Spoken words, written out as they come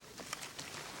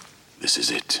This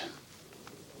is it.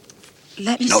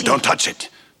 Let me see. No, don't touch it.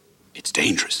 It's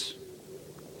dangerous.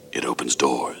 It opens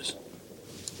doors.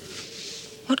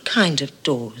 What kind of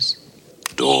doors?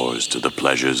 Doors to the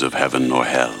pleasures of heaven or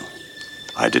hell.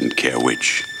 I didn't care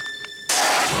which.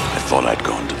 I thought I'd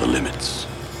gone to the limits.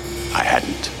 I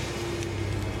hadn't.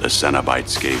 The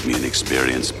Cenobites gave me an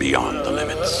experience beyond the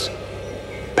limits.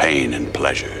 Pain and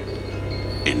pleasure,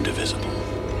 indivisible.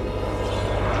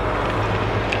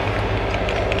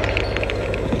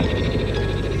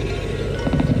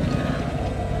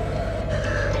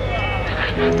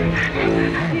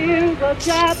 Here's a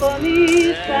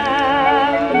Japanese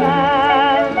sandman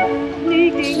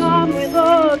sneaking on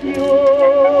without you.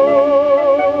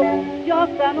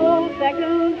 Just an old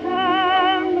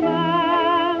second-hand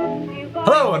man.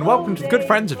 Hello and welcome to the Good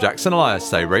Friends of Jackson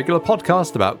Elias, a regular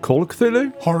podcast about Call of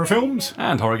Cthulhu, horror films,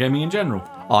 and horror gaming in general.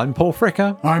 I'm Paul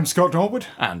Fricker. I'm Scott Norwood.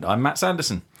 And I'm Matt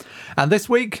Sanderson. And this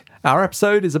week, our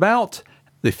episode is about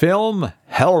the film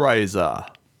Hellraiser.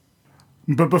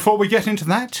 But before we get into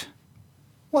that,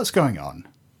 what's going on?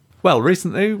 Well,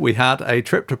 recently we had a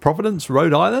trip to Providence,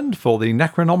 Rhode Island for the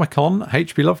Necronomicon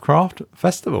H.P. Lovecraft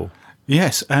Festival.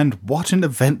 Yes, and what an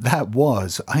event that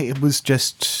was. It was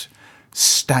just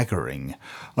staggering.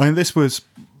 I mean, this was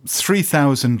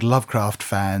 3,000 Lovecraft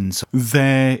fans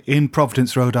there in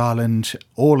Providence, Rhode Island,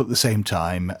 all at the same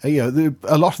time. A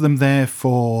lot of them there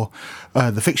for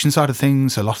the fiction side of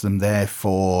things, a lot of them there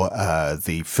for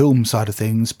the film side of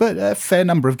things, but a fair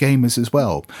number of gamers as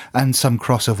well, and some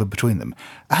crossover between them.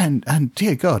 And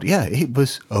dear God, yeah, it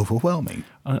was overwhelming.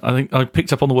 I think I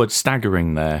picked up on the word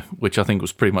staggering there, which I think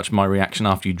was pretty much my reaction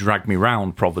after you dragged me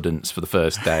round Providence for the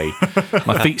first day.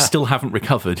 My feet still haven't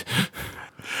recovered.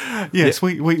 Yes,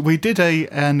 we did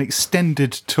an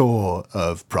extended tour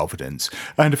of Providence,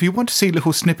 and if you want to see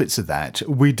little snippets of that,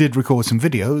 we did record some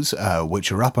videos,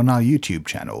 which are up on our YouTube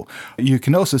channel. You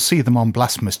can also see them on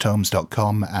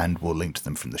blasphemoustomes.com, and we'll link to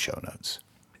them from the show notes.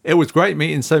 It was great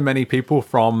meeting so many people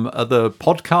from other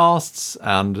podcasts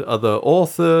and other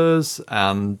authors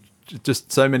and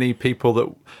just so many people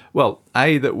that, well,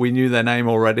 that we knew their name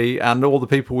already and all the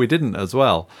people we didn't as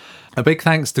well. A big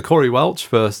thanks to Corey Welch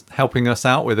for helping us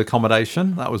out with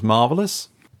accommodation. That was marvellous.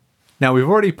 Now, we've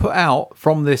already put out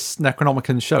from this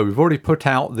Necronomicon show, we've already put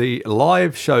out the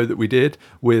live show that we did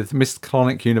with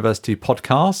Mistclonic University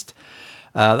podcast.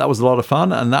 That was a lot of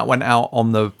fun, and that went out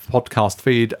on the podcast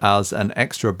feed as an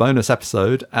extra bonus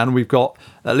episode. And we've got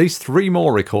at least 3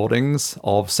 more recordings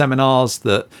of seminars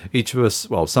that each of us,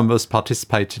 well, some of us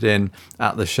participated in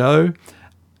at the show.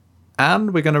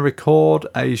 And we're going to record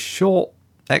a short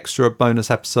extra bonus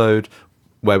episode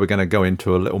where we're going to go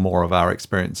into a little more of our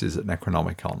experiences at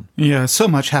Necronomicon. Yeah, so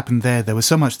much happened there. There was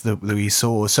so much that we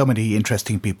saw, so many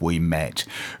interesting people we met,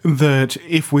 that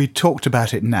if we talked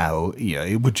about it now,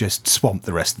 it would just swamp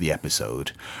the rest of the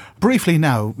episode. Briefly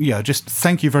now, just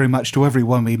thank you very much to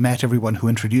everyone we met, everyone who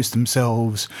introduced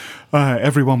themselves,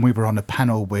 everyone we were on a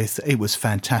panel with. It was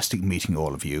fantastic meeting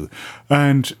all of you.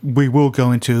 And we will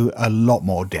go into a lot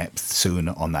more depth soon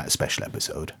on that special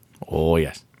episode. Oh,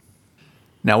 yes.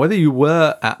 Now, whether you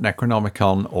were at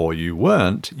Necronomicon or you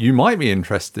weren't, you might be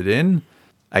interested in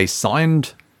a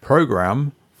signed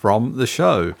program from the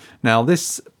show. Now,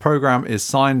 this program is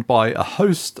signed by a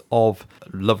host of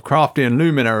Lovecraftian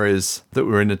luminaries that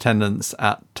were in attendance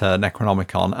at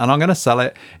Necronomicon, and I'm going to sell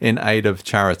it in aid of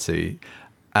charity.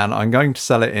 And I'm going to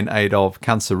sell it in aid of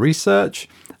cancer research,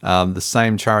 the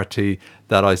same charity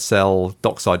that I sell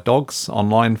Dockside Dogs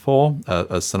online for,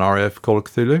 a scenario for Call of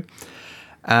Cthulhu.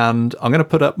 And I'm going to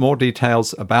put up more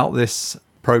details about this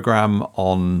program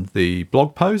on the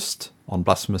blog post on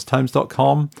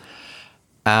blasphemoustomes.com,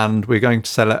 and we're going to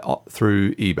sell it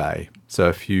through eBay. So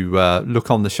if you look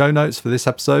on the show notes for this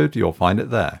episode, you'll find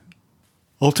it there.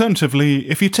 Alternatively,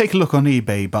 if you take a look on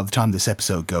eBay by the time this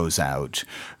episode goes out,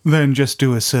 then just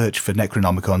do a search for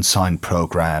Necronomicon signed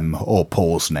program or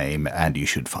Paul's name, and you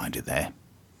should find it there.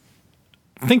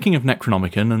 Thinking of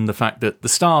Necronomicon and the fact that the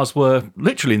stars were,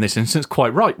 literally in this instance,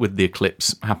 quite right with the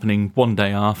eclipse happening one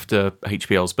day after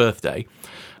HPL's birthday,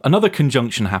 another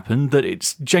conjunction happened that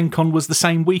its Gen Con was the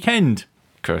same weekend,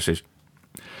 curses,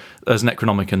 as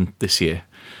Necronomicon this year.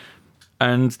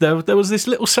 And there was this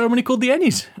little ceremony called the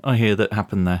Ennies, I hear, that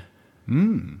happened there.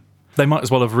 They might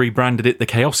as well have rebranded it the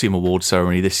Chaosium Award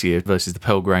ceremony this year versus the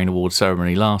Pelgrane Award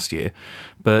ceremony last year.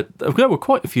 But there were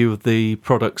quite a few of the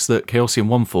products that Chaosium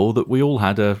won for that we all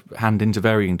had a hand in to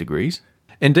varying degrees.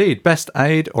 Indeed, best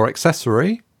aid or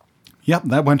accessory. Yep,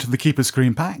 that went to the Keeper's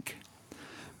Screen Pack.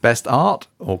 Best art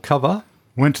or cover.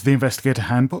 Went to the Investigator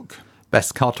Handbook.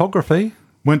 Best cartography.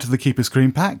 Went to the Keeper's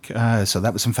Screen Pack. So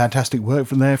that was some fantastic work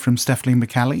from there from Stephanie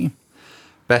McCallie.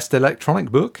 Best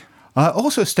electronic book.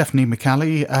 Also, Stephanie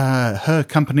McCalley, her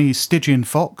company Stygian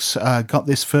Fox, got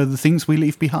this for The Things We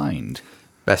Leave Behind.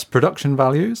 Best production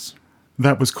values.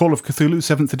 That was Call of Cthulhu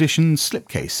 7th edition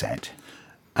slipcase set.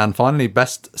 And finally,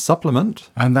 best supplement.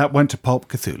 And that went to Pulp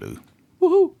Cthulhu.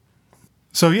 Woohoo!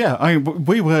 So yeah,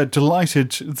 we were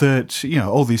delighted that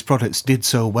all these products did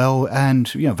so well, and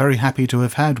very happy to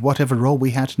have had whatever role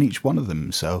we had in each one of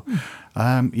them. So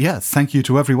thank you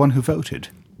to everyone who voted.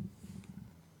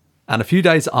 And a few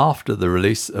days after the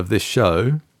release of this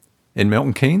show, in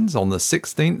Milton Keynes on the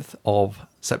 16th of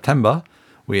September,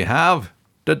 we have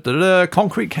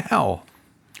Concrete Cow.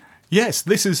 Yes,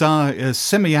 this is our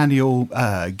semi-annual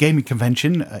gaming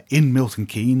convention in Milton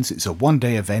Keynes. It's a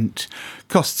one-day event.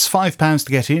 Costs £5 to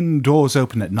get in. Doors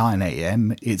open at 9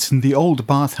 a.m. It's in the old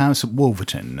bathhouse at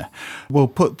Wolverton. We'll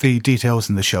put the details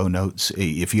in the show notes.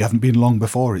 If you haven't been along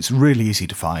before, it's really easy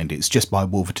to find. It's just by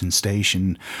Wolverton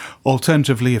Station.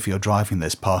 Alternatively, if you're driving,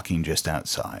 there's parking just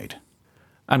outside.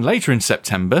 And later in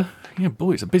September,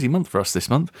 it's a busy month for us this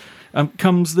month,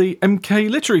 comes the MK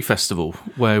Literary Festival,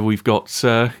 where we've got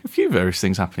a few various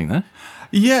things happening there.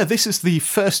 Yeah, this is the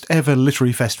first ever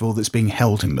literary festival that's being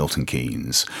held in Milton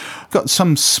Keynes. Got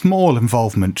some small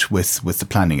involvement with the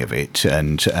planning of it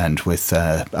and with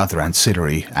other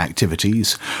ancillary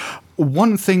activities.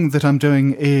 One thing that I'm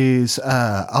doing is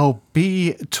I'll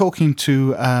be talking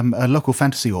to a local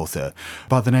fantasy author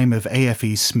by the name of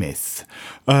AFE Smith.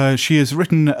 She has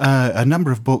written a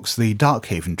number of books, the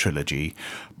Darkhaven trilogy,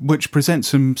 which presents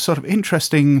some sort of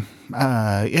interesting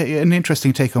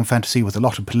take on fantasy with a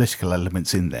lot of political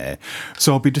elements in there.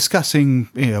 So I'll be discussing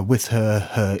with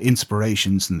her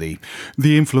inspirations and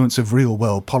the influence of real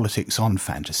world politics on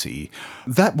fantasy.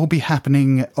 That will be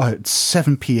happening at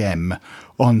 7 p.m.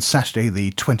 on Saturday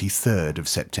the 23rd of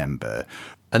September.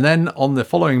 And then on the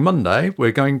following Monday,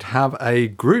 we're going to have a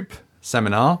group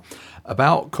seminar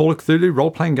about Call of Cthulhu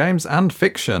role-playing games and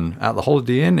fiction at the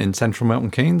Holiday Inn in central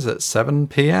Milton Keynes at 7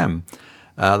 p.m.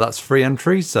 That's free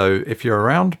entry, so if you're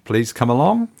around, please come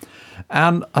along.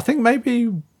 And I think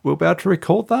maybe we'll be able to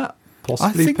record that,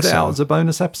 possibly put it out as a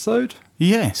bonus episode.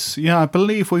 Yes, I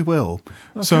believe we will.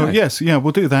 Okay. So, yes,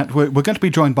 we'll do that. We're going to be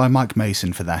joined by Mike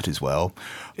Mason for that as well.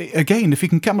 Again, if you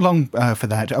can come along for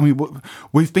that,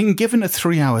 we've been given a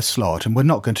 3-hour slot and we're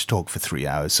not going to talk for 3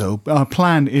 hours. So our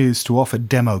plan is to offer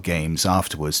demo games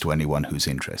afterwards to anyone who's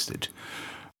interested.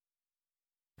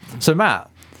 So, Matt,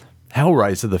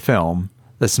 Hellraiser, the film,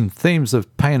 there's some themes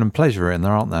of pain and pleasure in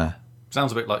there, aren't there?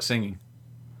 Sounds a bit like singing.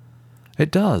 It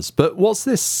does. But what's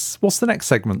the next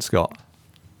segment, Scott?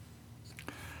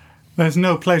 There's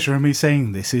no pleasure in me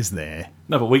saying this, is there?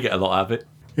 No, but we get a lot out of it.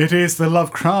 It is the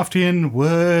Lovecraftian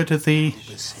word of the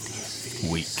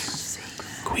week.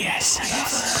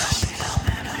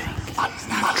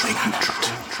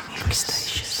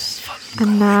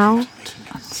 And now,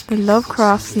 the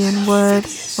Lovecraftian word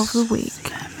of the week.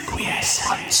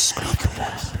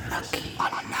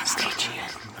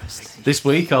 This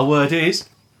week, our word is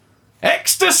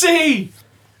ecstasy!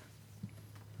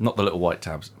 Not the little white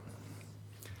tabs.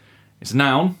 It's a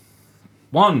noun.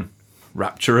 1.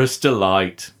 Rapturous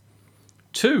delight.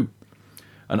 2.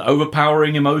 An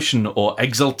overpowering emotion or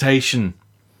exultation.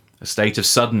 A state of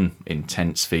sudden,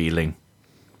 intense feeling.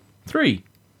 3.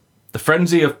 The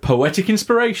frenzy of poetic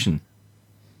inspiration.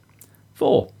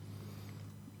 4.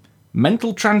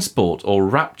 Mental transport or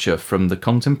rapture from the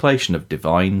contemplation of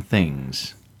divine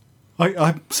things.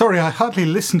 I'm sorry, I hardly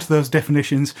listened to those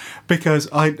definitions because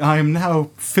I am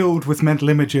now filled with mental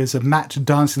images of Matt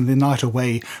dancing the night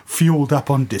away, fueled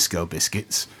up on disco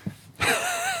biscuits.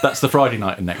 That's the Friday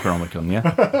night in Necronomicon,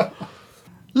 yeah?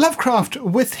 Lovecraft,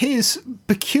 with his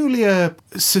peculiar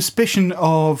suspicion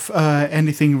of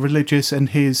anything religious and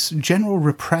his general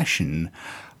repression,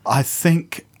 I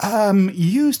think,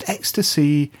 used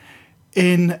ecstasy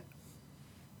in,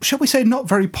 shall we say, not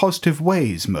very positive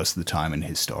ways most of the time in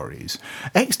his stories.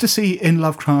 Ecstasy in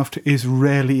Lovecraft is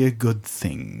rarely a good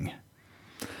thing.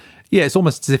 Yeah, it's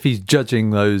almost as if he's judging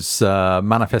those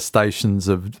manifestations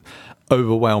of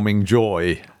overwhelming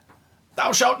joy.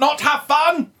 Thou shalt not have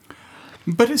fun!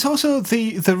 But it's also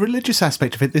the religious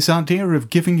aspect of it, this idea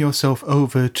of giving yourself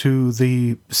over to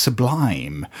the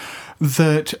sublime,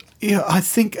 that I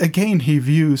think, again, he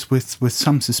views with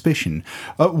some suspicion.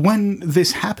 When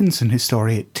this happens in his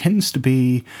story, it tends to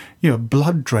be,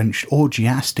 blood-drenched,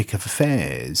 orgiastic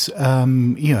affairs.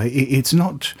 It's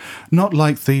not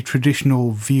like the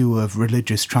traditional view of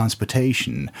religious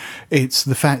transportation. It's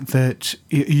the fact that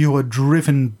you are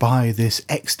driven by this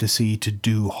ecstasy to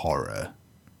do horror.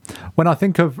 When I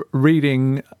think of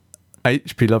reading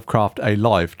H.P. Lovecraft, A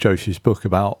Life, Joshi's book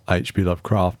about H.P.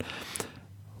 Lovecraft,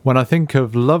 When I think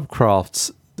of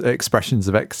Lovecraft's expressions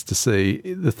of ecstasy,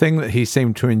 the thing that he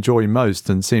seemed to enjoy most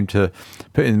and seemed to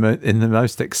put in the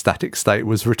most ecstatic state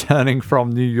was returning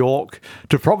from New York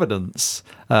to Providence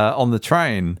on the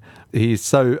train. He's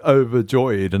so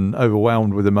overjoyed and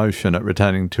overwhelmed with emotion at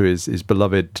returning to his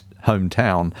beloved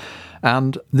hometown.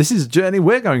 And this is a journey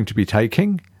we're going to be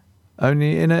taking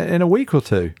only in a week or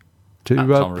two to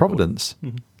Providence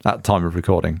at time of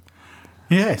recording.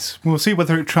 Yes, we'll see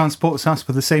whether it transports us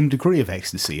with the same degree of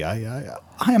ecstasy. I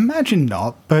imagine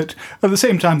not, but at the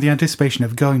same time, the anticipation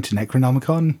of going to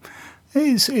Necronomicon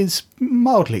is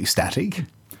mildly ecstatic.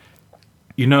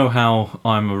 You know how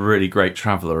I'm a really great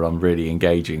traveller, I'm really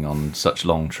engaging on such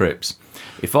long trips.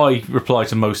 If I reply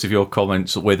to most of your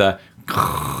comments with a...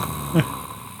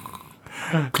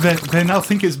 then I'll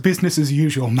think it's business as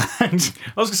usual, man. I was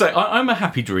going to say, I'm a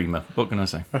happy dreamer. What can I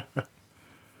say?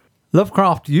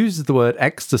 Lovecraft uses the word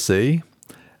ecstasy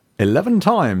 11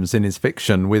 times in his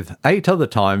fiction, with 8 other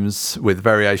times with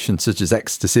variations such as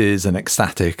ecstasies and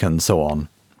ecstatic and so on.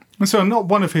 So not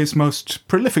one of his most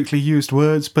prolifically used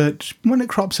words, but when it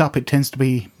crops up, it tends to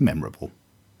be memorable.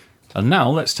 And now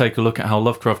let's take a look at how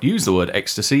Lovecraft used the word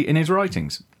ecstasy in his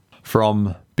writings.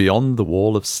 From Beyond the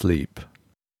Wall of Sleep.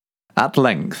 At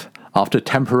length, after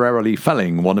temporarily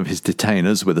felling one of his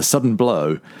detainers with a sudden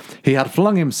blow, he had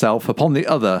flung himself upon the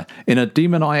other in a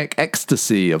demoniac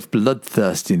ecstasy of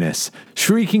bloodthirstiness,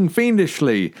 shrieking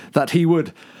fiendishly that he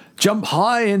would jump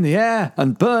high in the air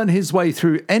and burn his way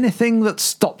through anything that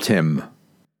stopped him.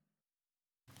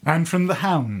 And from The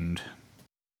Hound.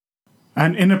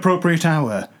 An inappropriate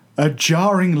hour, a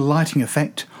jarring lighting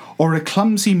effect, or a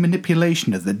clumsy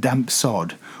manipulation of the damp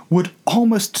sod would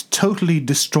almost totally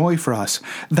destroy for us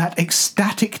that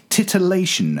ecstatic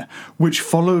titillation which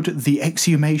followed the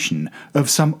exhumation of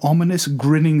some ominous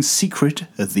grinning secret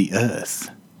of the earth.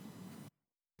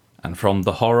 And from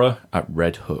The Horror at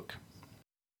Red Hook.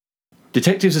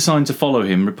 Detectives assigned to follow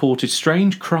him reported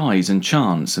strange cries and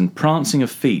chants and prancing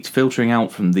of feet filtering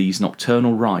out from these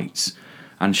nocturnal rites,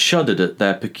 and shuddered at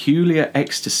their peculiar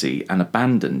ecstasy and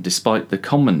abandon despite the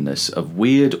commonness of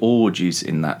weird orgies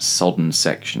in that sodden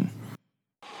section.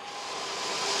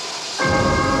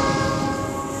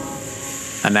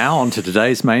 And now on to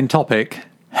today's main topic,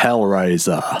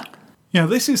 Hellraiser. Yeah,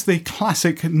 this is the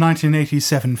classic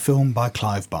 1987 film by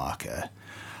Clive Barker.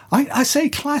 I say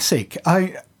classic.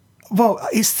 Well,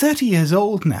 it's 30 years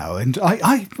old now, and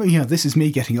this is me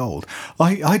getting old.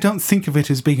 I don't think of it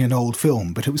as being an old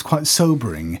film, but it was quite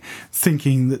sobering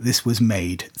thinking that this was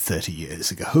made 30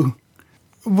 years ago.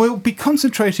 We'll be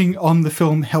concentrating on the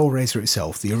film Hellraiser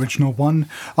itself, the original one.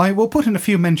 I will put in a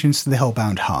few mentions to The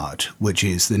Hellbound Heart, which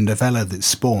is the novella that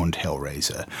spawned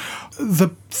Hellraiser.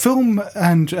 The film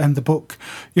and the book,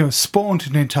 spawned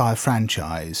an entire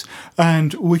franchise,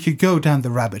 and we could go down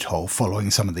the rabbit hole following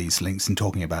some of these links and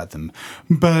talking about them.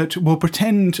 But we'll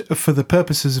pretend, for the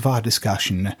purposes of our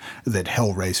discussion, that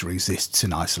Hellraiser exists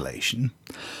in isolation.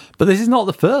 But this is not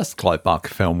the first Clive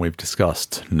Barker film we've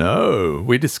discussed. No,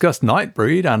 we discussed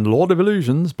Nightbreed and Lord of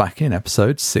Illusions back in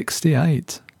episode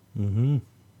 68. Mm-hmm.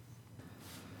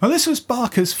 Well, this was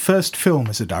Barker's first film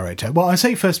as a director. Well, I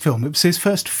say first film, it was his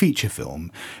first feature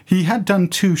film. He had done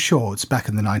 2 shorts back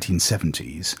in the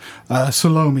 1970s,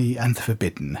 Salome and The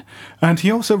Forbidden. And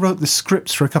he also wrote the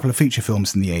scripts for a couple of feature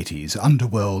films in the 80s,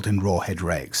 Underworld and Rawhead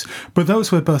Rex. But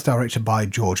those were both directed by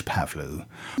George Pavlou.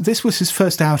 This was his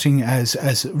first outing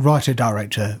as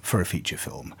writer-director for a feature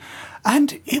film.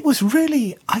 And it was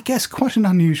really, I guess, quite an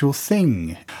unusual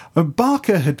thing.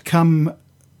 Barker had come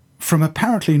from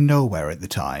apparently nowhere at the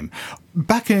time.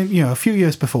 Back in, a few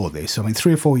years before this,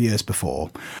 3 or 4 years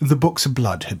before, the Books of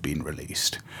Blood had been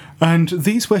released. And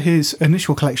these were his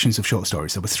initial collections of short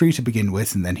stories. There were 3 to begin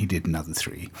with, and then he did another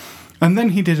 3. And then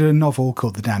he did a novel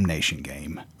called The Damnation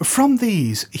Game. From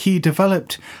these, he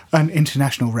developed an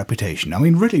international reputation.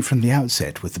 Really from the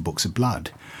outset with the Books of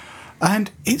Blood. And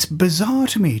it's bizarre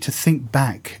to me to think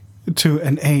back to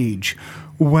an age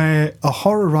where a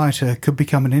horror writer could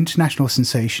become an international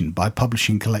sensation by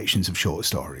publishing collections of short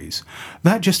stories.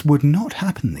 That just would not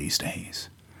happen these days.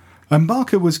 And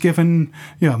Barker was given,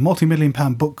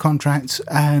 multi-million-pound book contracts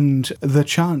and the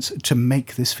chance to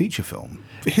make this feature film.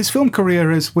 His film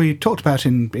career, as we talked about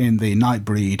in the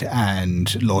Nightbreed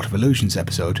and Lord of Illusions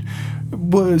episode,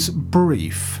 was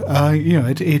brief.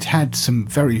 It had some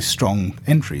very strong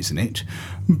entries in it,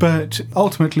 but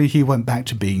ultimately he went back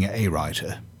to being a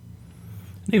writer.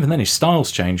 Even then, his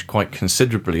styles changed quite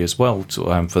considerably as well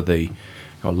for the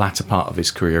latter part of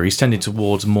his career. He's tended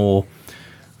towards more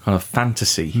kind of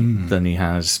fantasy than he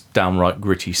has downright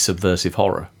gritty, subversive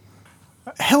horror.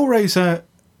 Hellraiser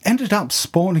ended up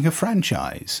spawning a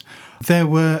franchise. There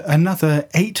were another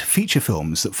 8 feature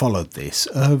films that followed this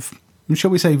of,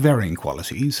 shall we say, varying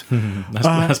qualities.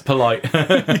 That's polite.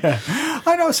 Yeah.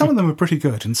 I know some of them are pretty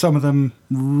good and some of them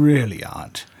really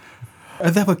aren't.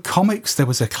 There were comics. There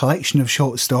was a collection of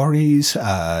short stories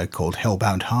called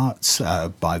Hellbound Hearts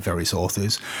by various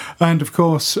authors. And, of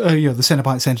course, the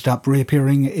Cenobites ended up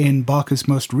reappearing in Barker's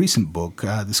most recent book,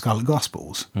 The Scarlet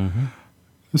Gospels. Mm-hmm.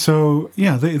 So,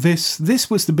 yeah, this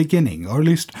was the beginning, or at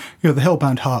least, the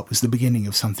Hellbound Heart was the beginning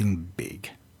of something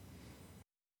big.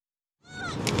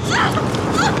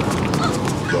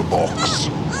 The box.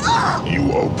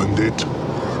 You opened it.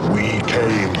 We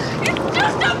came. It's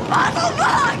just a puzzle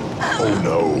box! Oh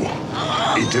no.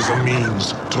 It is a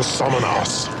means to summon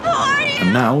us.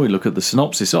 And now we look at the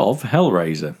synopsis of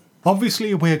Hellraiser.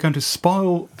 Obviously, we're going to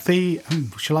spoil the,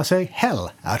 shall I say,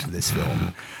 hell out of this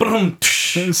film.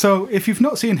 So, if you've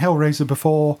not seen Hellraiser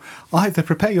before, either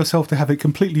prepare yourself to have it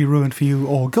completely ruined for you,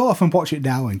 or go off and watch it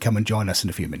now and come and join us in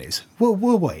a few minutes. We'll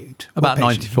wait. About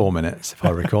 94 minutes, if I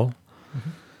recall.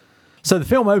 So the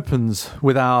film opens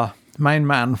with our main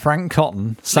man, Frank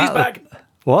Cotton. Sleazebag.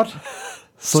 What?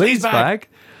 Sleazebag?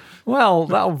 Well,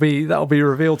 that'll be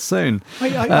revealed soon.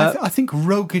 I think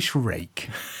roguish rake.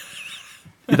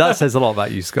 That says a lot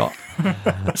about you, Scott.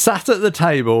 Sat at the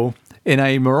table in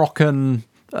a Moroccan,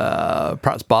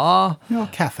 perhaps bar.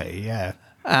 Cafe, yeah.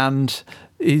 And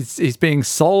he's being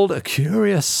sold a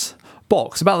curious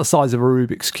box about the size of a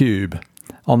Rubik's Cube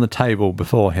on the table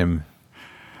before him.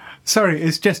 Sorry,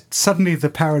 it's just suddenly the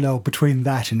parallel between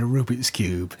that and a Rubik's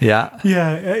Cube. Yeah.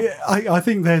 Yeah, I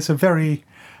think there's a very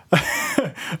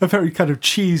kind of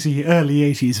cheesy early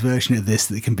 80s version of this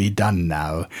that can be done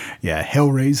now. Yeah,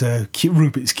 Hellraiser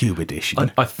Rubik's Cube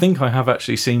edition. I think I have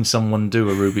actually seen someone do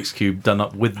a Rubik's Cube done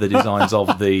up with the designs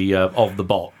of the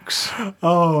box.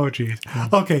 Oh, jeez.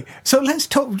 Okay, so let's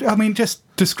talk.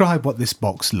 Just describe what this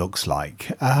box looks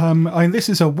like. This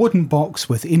is a wooden box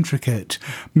with intricate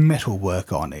metal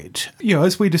work on it.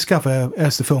 As we discover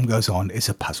as the film goes on, it's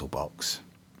a puzzle box.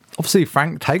 Obviously,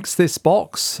 Frank takes this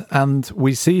box and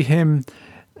we see him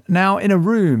now in a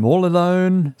room all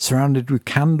alone, surrounded with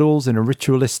candles in a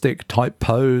ritualistic type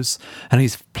pose. And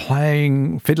he's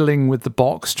fiddling with the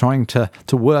box, trying to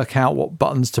work out what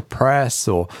buttons to press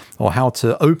or how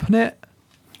to open it.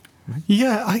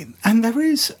 Yeah, and there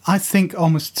is, I think,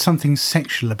 almost something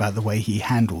sexual about the way he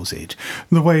handles it.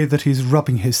 The way that he's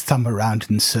rubbing his thumb around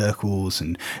in circles,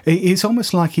 and it's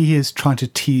almost like he is trying to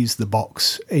tease the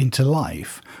box into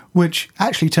life, which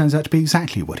actually turns out to be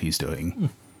exactly what he's doing.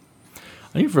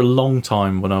 I think for a long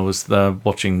time when I was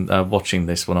watching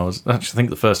this, I think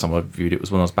the first time I viewed it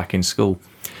was when I was back in school,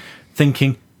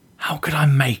 thinking, how could I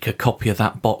make a copy of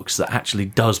that box that actually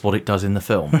does what it does in the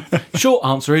film? Short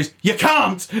answer is, you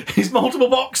can't! It's multiple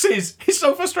boxes! It's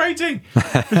so frustrating!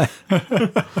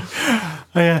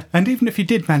 And even if you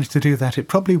did manage to do that, it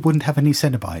probably wouldn't have any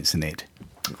Cenobites in it.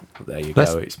 There you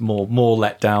go. It's more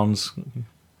letdowns.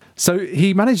 So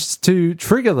he manages to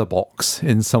trigger the box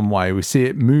in some way. We see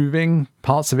it moving,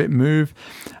 parts of it move,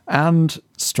 and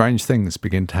strange things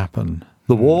begin to happen.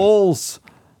 The walls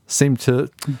seem to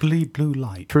bleed blue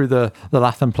light through the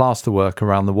lath and plaster work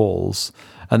around the walls,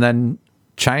 and then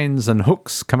chains and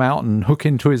hooks come out and hook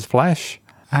into his flesh.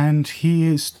 And he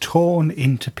is torn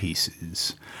into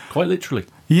pieces. Quite literally.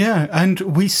 Yeah, and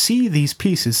we see these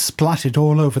pieces splattered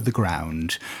all over the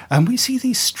ground, and we see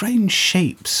these strange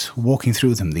shapes walking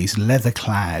through them, these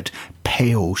leather-clad,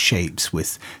 pale shapes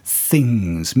with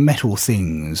metal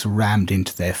things rammed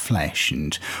into their flesh,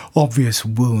 and obvious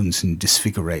wounds and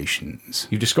disfigurations.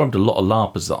 You described a lot of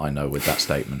LARPers that I know with that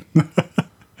statement.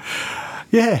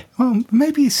 Yeah, well,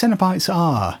 maybe Cenobites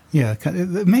are. Yeah,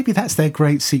 maybe that's their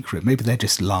great secret. Maybe they're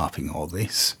just LARPing all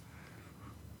this.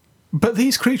 But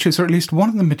these creatures, or at least one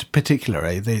of them in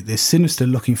particular, this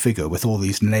sinister-looking figure with all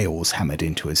these nails hammered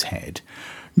into his head,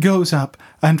 goes up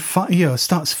and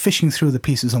starts fishing through the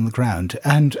pieces on the ground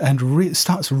and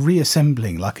starts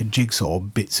reassembling like a jigsaw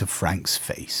bits of Frank's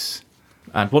face.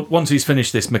 And once he's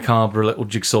finished this macabre little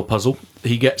jigsaw puzzle,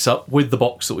 he gets up with the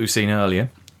box that we've seen earlier.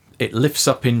 It lifts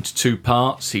up into 2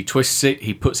 parts, he twists it,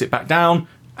 he puts it back down,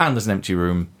 and there's an empty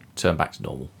room, turned back to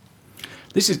normal.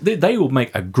 They will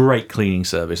make a great cleaning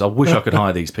service. I wish I could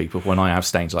hire these people when I have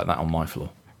stains like that on my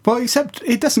floor. Well, except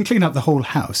it doesn't clean up the whole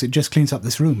house, it just cleans up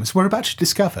this room, as we're about to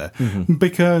discover,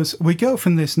 because we go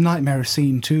from this nightmare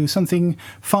scene to something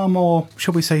far more,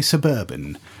 shall we say,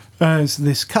 suburban, as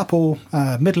this couple,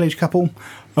 middle-aged couple,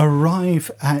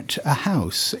 arrive at a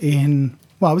house in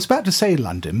Well, I was about to say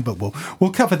London, but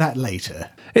we'll cover that later.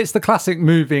 It's the classic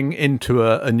moving into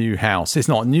a new house. It's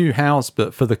not a new house,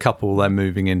 but for the couple, they're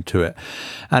moving into it.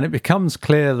 And it becomes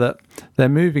clear that they're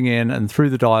moving in, and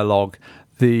through the dialogue,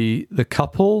 the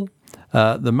couple,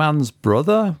 the man's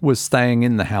brother, was staying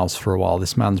in the house for a while.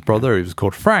 This man's brother, he was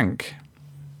called Frank.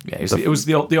 Yeah, it was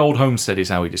the old homestead is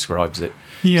how he describes it.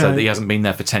 Yeah. So that he hasn't been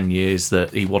there for 10 years,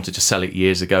 that he wanted to sell it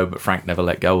years ago, but Frank never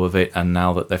let go of it. And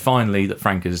now that that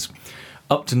Frank has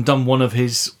upped and done one of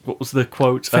his, what was the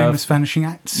quote? Famous vanishing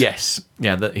acts? Yes.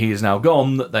 Yeah, that he is now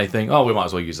gone, that they think, oh, we might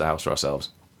as well use the house for ourselves.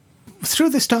 Through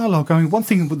this dialogue, I mean, one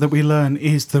thing that we learn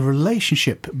is the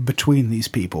relationship between these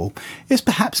people is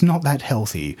perhaps not that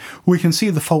healthy. We can see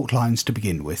the fault lines to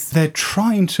begin with. They're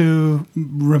trying to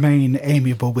remain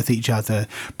amiable with each other,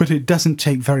 but it doesn't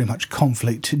take very much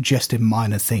conflict just in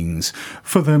minor things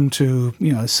for them to,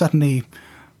 suddenly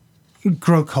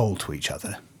grow cold to each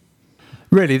other.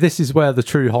 Really, this is where the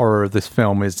true horror of this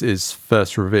film is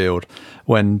first revealed,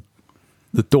 when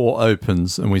the door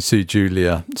opens and we see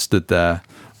Julia stood there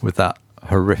with that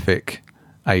horrific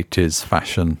 80s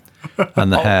fashion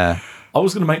and the hair. I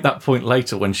was going to make that point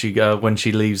later when she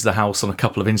leaves the house on a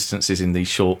couple of instances in these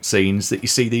short scenes, that you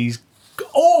see these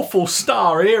awful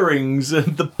star earrings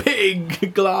and the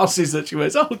pig glasses that she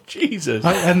wears. Oh, Jesus.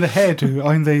 And the hairdo,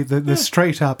 I mean, the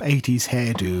straight-up 80s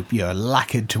hairdo,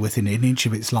 lacquered to within an inch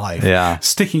of its life. Yeah.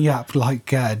 Sticking up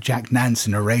like Jack Nance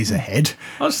in a razor head.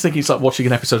 I was thinking it's like watching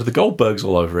an episode of The Goldbergs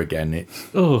all over again. It's,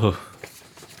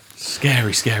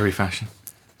 scary, scary fashion.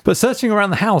 But searching around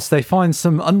the house, they find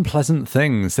some unpleasant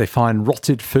things. They find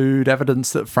rotted food,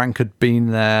 evidence that Frank had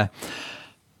been there.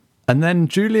 And then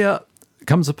Julia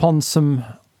comes upon some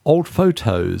old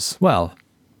photos,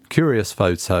 curious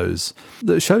photos,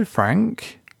 that show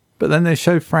Frank, but then they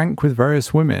show Frank with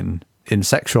various women in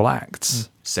sexual acts.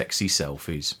 Sexy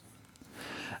selfies.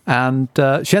 And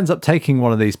she ends up taking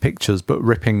one of these pictures, but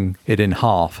ripping it in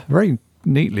half, very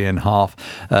neatly in half,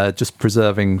 just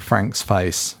preserving Frank's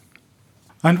face.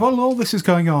 And while all this is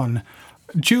going on,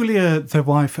 Julia, the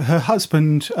wife, her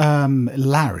husband,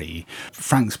 Larry,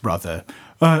 Frank's brother,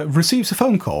 receives a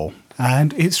phone call.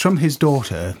 And it's from his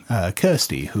daughter,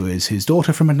 Kirsty, who is his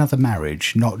daughter from another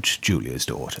marriage, not Julia's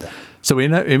daughter. So we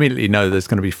immediately know there's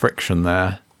going to be friction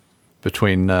there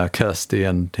between Kirsty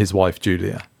and his wife,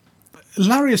 Julia.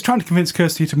 Larry is trying to convince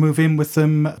Kirsty to move in with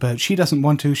them, but she doesn't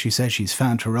want to. She says she's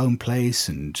found her own place,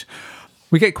 and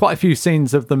we get quite a few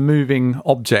scenes of them moving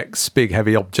objects, big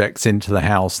heavy objects, into the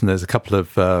house, and there's a couple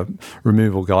of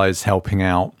removal guys helping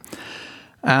out.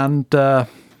 And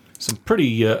some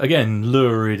pretty, again,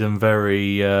 lurid and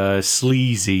very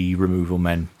sleazy removal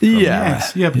men.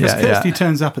 Yes, because Kirsty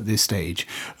turns up at this stage,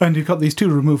 and you've got these two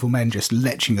removal men just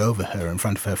leching over her in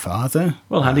front of her father.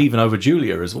 Well, and even over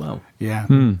Julia as well. Yeah.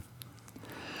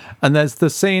 And there's the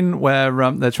scene where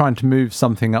they're trying to move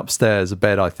something upstairs, a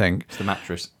bed, I think. It's the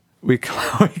mattress. We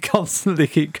constantly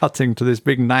keep cutting to this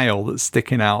big nail that's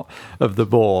sticking out of the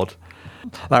board.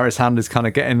 Larry's hand is kind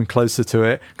of getting closer to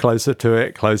it. But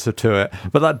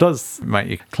that does make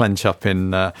you clench up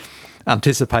in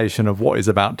anticipation of what is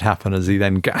about to happen as he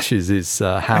then gashes his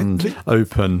hand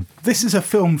open. This is a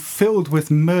film filled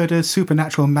with murder,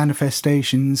 supernatural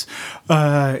manifestations,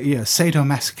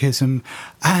 sadomasochism,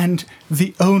 and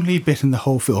the only bit in the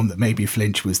whole film that made me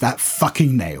flinch was that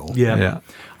fucking nail. Yeah.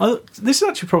 This is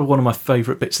actually probably one of my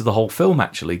favourite bits of the whole film,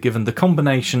 actually, given the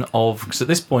combination of... Because at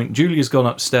this point, Julia's gone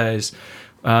upstairs,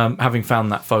 having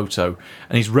found that photo,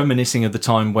 and he's reminiscing of the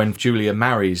time when Julia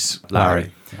marries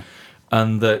Larry. Yeah.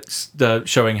 And that's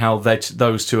showing how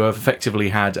those two have effectively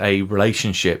had a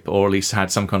relationship, or at least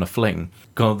had some kind of fling.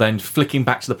 Then flicking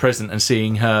back to the present and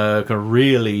seeing her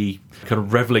really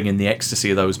reveling in the ecstasy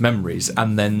of those memories,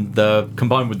 and then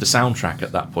combined with the soundtrack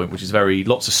at that point, which is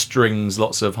lots of strings,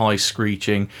 lots of high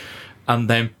screeching, and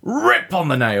then rip on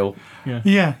the nail.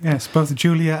 Yes, both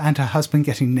Julia and her husband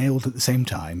getting nailed at the same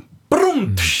time.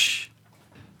 Boom!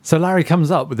 So Larry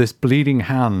comes up with this bleeding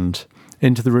hand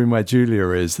into the room where Julia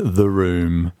is, the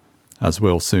room, as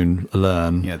we'll soon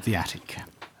learn. Yeah, the attic.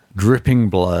 Dripping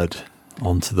blood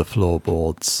onto the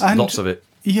floorboards. And, lots of it.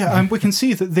 Yeah, and we can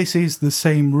see that this is the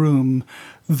same room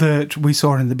that we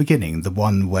saw in the beginning, the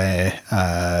one where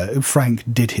Frank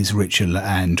did his ritual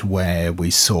and where we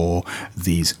saw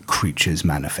these creatures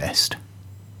manifest.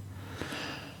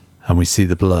 And we see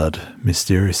the blood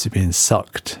mysteriously being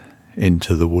sucked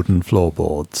into the wooden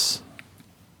floorboards.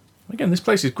 Again, this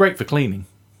place is great for cleaning.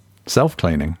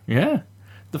 Self-cleaning. Yeah.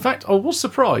 The fact, I was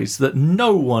surprised that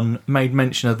no one made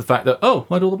mention of the fact that,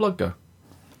 where'd all the blood go?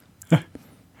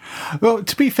 Well,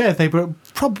 to be fair, they were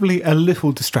probably a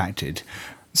little distracted.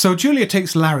 So Julia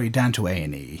takes Larry down to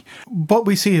A&E. What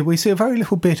we see a very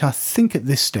little bit, I think at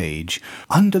this stage,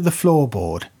 under the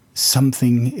floorboard,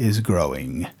 something is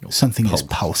growing. Something is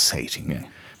pulsating. Yeah.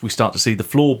 We start to see the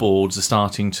floorboards are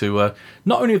starting to,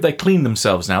 not only have they cleaned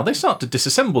themselves now, they start to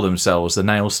disassemble themselves. The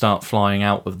nails start flying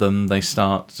out of them. They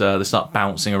start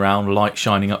bouncing around, light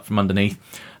shining up from underneath.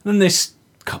 And then this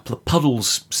couple of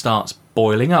puddles starts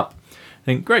boiling up. I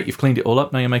think, great, you've cleaned it all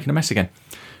up, now you're making a mess again.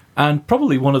 And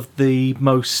probably one of the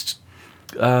most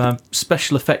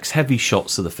special effects heavy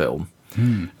shots of the film,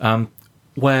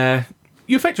 where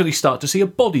you effectively start to see a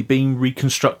body being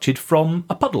reconstructed from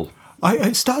a puddle.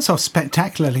 It starts off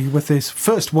spectacularly with this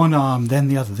first one arm, then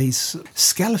the other. These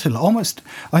skeletal, almost,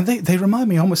 they remind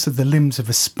me almost of the limbs of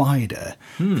a spider,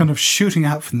 kind of shooting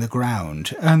out from the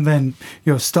ground, and then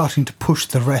you're starting to push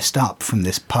the rest up from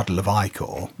this puddle of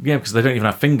ichor. Yeah, because they don't even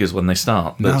have fingers when they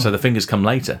start, so the fingers come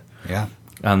later. Yeah.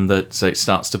 And that it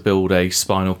starts to build a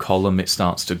spinal column, it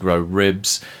starts to grow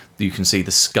ribs, you can see the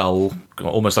skull,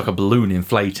 almost like a balloon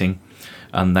inflating,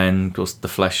 and then, of course, the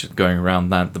flesh going around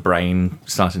that, the brain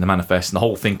starting to manifest, and the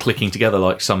whole thing clicking together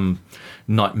like some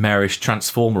nightmarish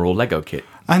Transformer or Lego kit.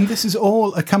 And this is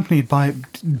all accompanied by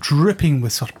dripping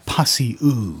with sort of pussy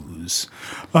ooze.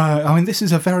 This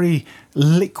is a very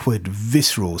liquid,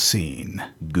 visceral scene.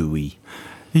 Gooey.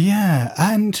 Yeah,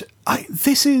 and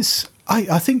this is...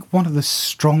 I think one of the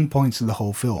strong points of the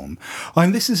whole film.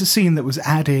 This is a scene that was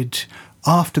added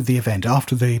after the event,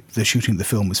 after the shooting of the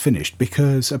film was finished,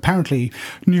 because apparently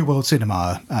New World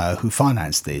Cinema, who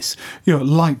financed this,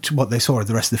 liked what they saw of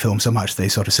the rest of the film so much they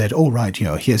sort of said, all right,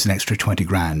 here's an extra 20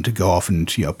 grand to go off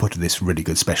and put this really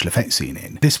good special effects scene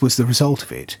in. This was the result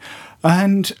of it.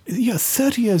 And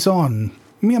 30 years on,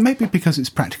 maybe because it's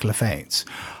practical effects,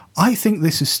 I think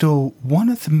this is still one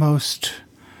of the most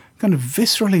kind of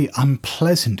viscerally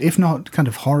unpleasant, if not kind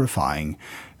of horrifying,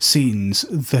 scenes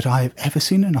that I've ever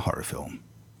seen in a horror film.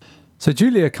 So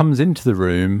Julia comes into the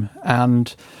room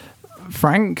and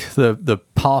Frank, the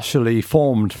partially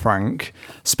formed Frank,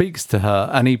 speaks to her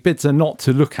and he bids her not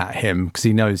to look at him because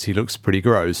he knows he looks pretty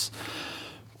gross.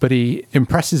 But he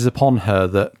impresses upon her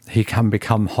that he can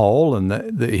become whole and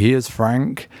that he is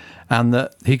Frank and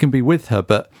that he can be with her,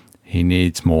 but he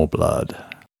needs more blood.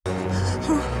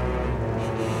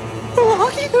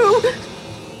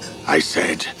 I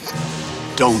said,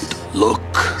 don't look.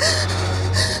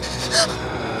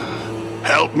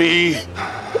 Help me.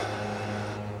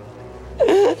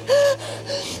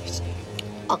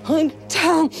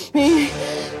 Tell me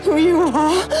who you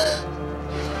are.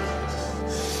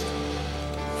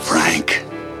 Frank.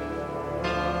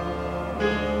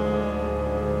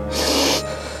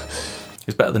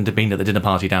 It's better than being at the dinner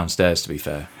party downstairs, to be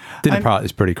fair. Dinner party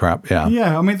is pretty crap, yeah.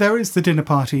 Yeah, there is the dinner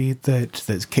party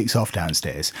that kicks off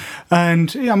downstairs.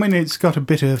 And, it's got a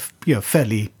bit of,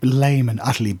 fairly lame and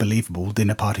utterly believable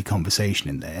dinner party conversation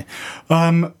in there.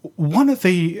 One of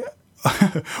the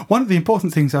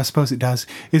important things I suppose it does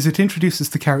is it introduces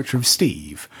the character of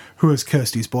Steve, who is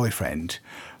Kirsty's boyfriend.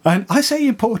 And I say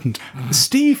important.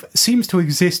 Steve seems to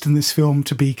exist in this film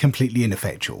to be completely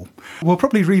ineffectual. We'll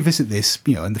probably revisit this,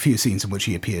 in the few scenes in which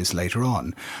he appears later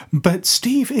on. But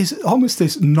Steve is almost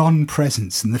this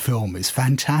non-presence in the film is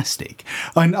fantastic.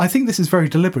 And I think this is very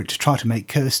deliberate to try to make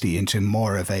Kirsty into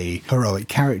more of a heroic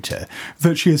character,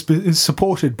 that she is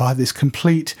supported by this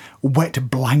complete wet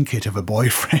blanket of a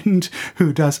boyfriend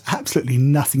who does absolutely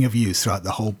nothing of use throughout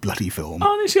the whole bloody film.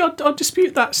 Honestly, I'll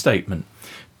dispute that statement.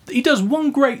 He does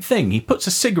one great thing. He puts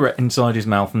a cigarette inside his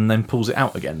mouth and then pulls it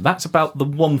out again. That's about the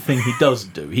one thing he does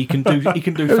do. He can do.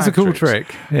 It was a cool tricks.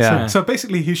 trick. Yeah. So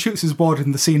basically, he shoots his wad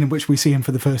in the scene in which we see him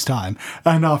for the first time,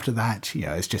 and after that,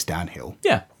 it's just downhill.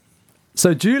 Yeah.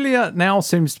 So Julia now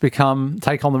seems to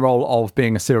take on the role of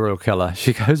being a serial killer.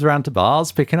 She goes around to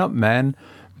bars, picking up men,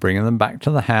 bringing them back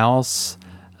to the house,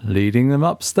 leading them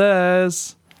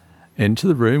upstairs into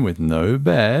the room with no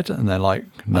bed, and they're like,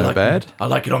 no bed? I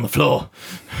like it on the floor.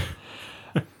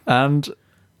 And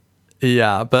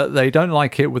yeah, but they don't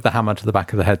like it with the hammer to the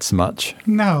back of the head so much.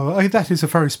 No, that is a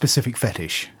very specific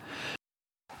fetish.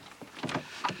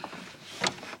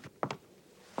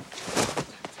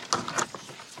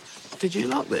 Did you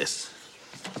lock this?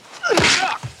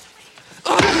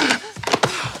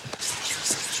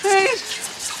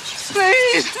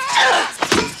 Please.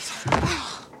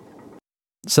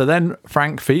 So then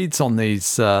Frank feeds on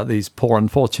these poor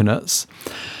unfortunates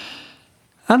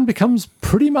and becomes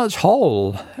pretty much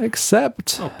whole,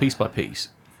 except piece by piece.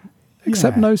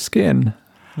 Except no skin.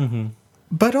 Mm-hmm.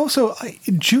 But also,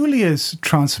 Julia's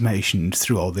transformation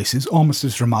through all this is almost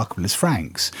as remarkable as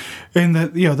Frank's, in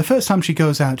that, the first time she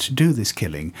goes out to do this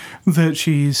killing, that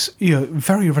she's,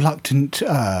 very reluctant,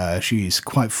 she's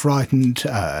quite frightened,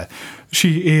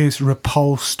 she is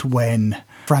repulsed when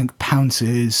Frank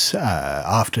pounces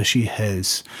after she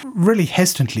has really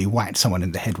hesitantly whacked someone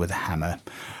in the head with a hammer.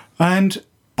 And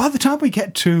by the time we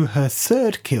get to her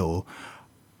third kill,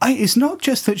 it's not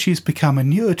just that she's become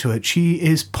inured to it, she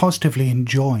is positively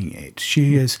enjoying it.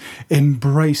 She has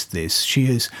embraced this. She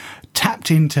has tapped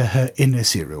into her inner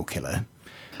serial killer.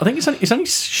 I think it's only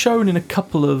shown in a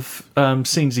couple of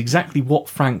scenes exactly what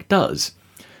Frank does.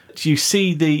 You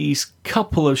see these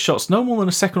couple of shots, no more than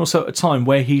a second or so at a time,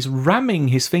 where he's ramming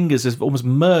his fingers as almost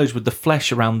merged with the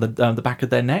flesh around the back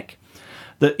of their neck,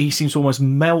 that he seems to almost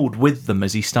meld with them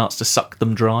as he starts to suck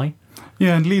them dry.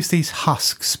 Yeah, and leaves these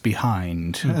husks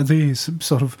behind, these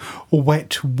sort of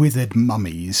wet, withered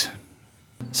mummies.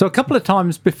 So a couple of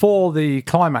times before the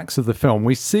climax of the film,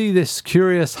 we see this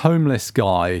curious homeless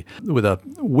guy with a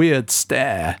weird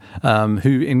stare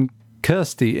who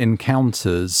Kirsty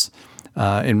encounters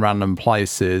in random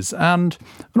places, and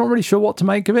I'm not really sure what to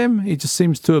make of him. He just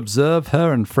seems to observe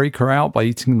her and freak her out by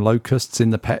eating locusts in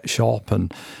the pet shop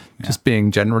and just being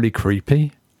generally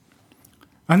creepy.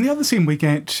 And the other scene we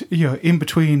get, in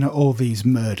between all these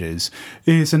murders,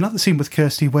 is another scene with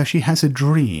Kirsty where she has a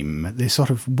dream, this sort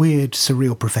of weird,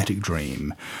 surreal, prophetic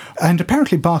dream. And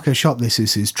apparently Barker shot this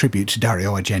as his tribute to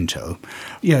Dario Argento.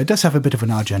 Yeah, it does have a bit of an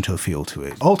Argento feel to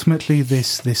it. Ultimately,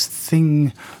 this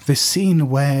scene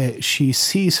where she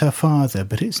sees her father,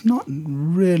 but it's not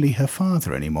really her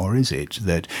father anymore, is it?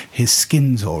 That his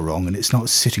skin's all wrong and it's not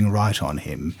sitting right on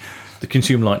him. The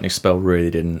consume lightning spell really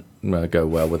didn't go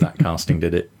well with that casting,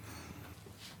 did it?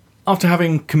 After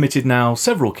having committed now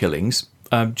several killings,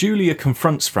 Julia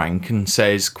confronts Frank and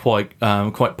says quite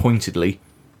pointedly,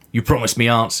 "You promised me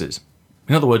answers.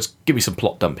 In other words, give me some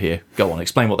plot dump here. Go on,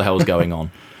 explain what the hell's going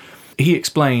on." He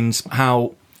explains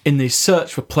how, in this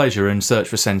search for pleasure and search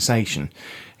for sensation,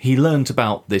 he learnt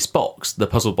about this box, the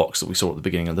puzzle box that we saw at the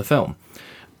beginning of the film,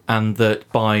 and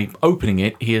that by opening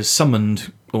it, he has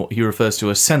summoned what he refers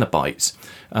to as Cenobites,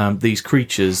 these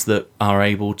creatures that are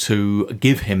able to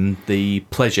give him the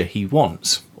pleasure he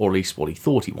wants, or at least what he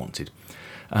thought he wanted.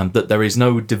 That there is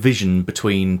no division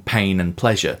between pain and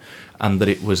pleasure, and that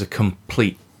it was a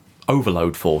complete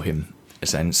overload for him,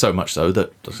 so much so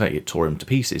that, I say, it tore him to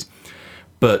pieces.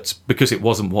 But because it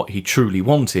wasn't what he truly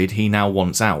wanted, he now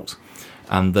wants out.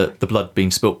 And that the blood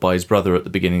being spilt by his brother at the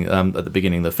beginning of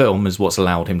the film is what's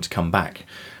allowed him to come back.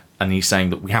 And he's saying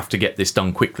that we have to get this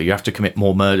done quickly. You have to commit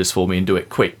more murders for me and do it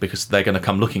quick because they're going to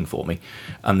come looking for me.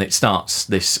 And it starts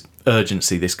this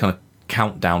urgency, this kind of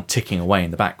countdown ticking away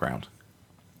in the background.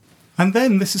 And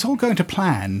then this is all going to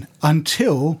plan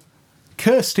until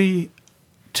Kirsty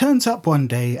turns up one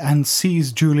day and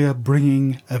sees Julia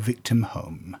bringing a victim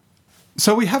home.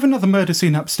 So we have another murder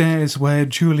scene upstairs where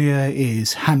Julia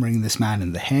is hammering this man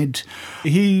in the head.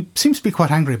 He seems to be quite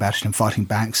angry about it and fighting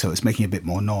back, so it's making a bit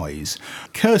more noise.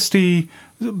 Kirsty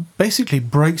basically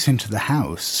breaks into the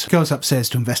house, goes upstairs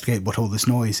to investigate what all this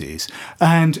noise is,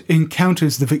 and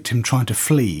encounters the victim trying to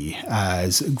flee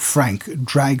as Frank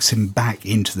drags him back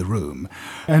into the room.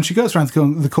 And she goes around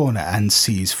the corner and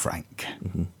sees Frank.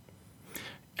 Mm-hmm.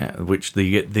 Which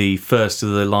the first of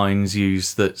the lines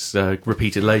used that's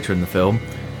repeated later in the film.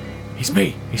 "It's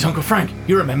me, it's Uncle Frank,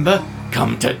 you remember?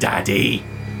 Come to Daddy."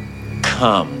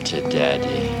 Come to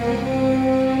Daddy.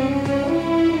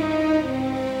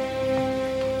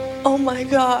 Oh my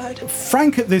God.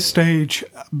 Frank at this stage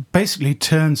basically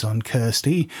turns on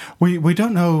Kirsty. We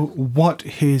don't know what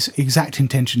his exact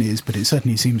intention is, but it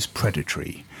certainly seems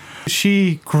predatory.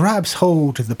 She grabs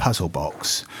hold of the puzzle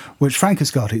box, which Frank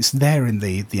has got. It's there in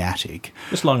the attic.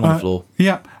 Just lying on the floor.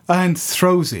 Yeah, and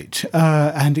throws it.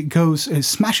 And it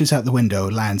smashes out the window,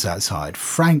 lands outside.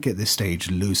 Frank at this stage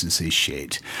loses his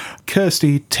shit.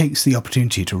 Kirsty takes the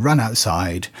opportunity to run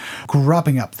outside,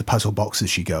 grabbing up the puzzle box as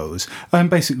she goes,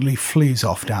 and basically flees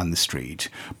off down the street,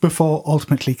 before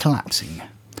ultimately collapsing.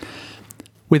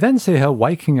 We then see her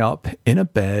waking up in a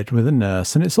bed with a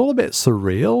nurse, and it's all a bit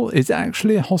surreal. It's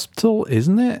actually a hospital,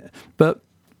 isn't it? But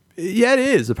yeah, it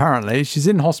is, apparently. She's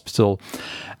in hospital.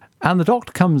 And the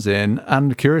doctor comes in,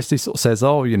 and Kirsty sort of says,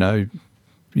 "Oh, you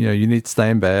need to stay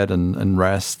in bed and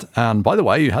rest. And by the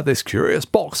way, you had this curious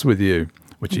box with you,"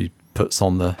 which he puts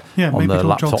on the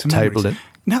laptop table.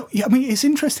 Now, yeah, I mean, it's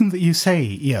interesting that you say,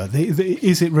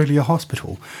 is it really a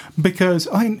hospital? Because,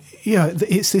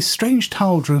 it's this strange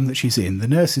tiled room that she's in. The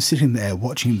nurse is sitting there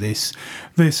watching this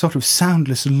sort of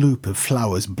soundless loop of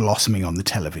flowers blossoming on the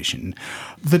television.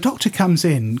 The doctor comes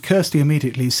in. Kirsty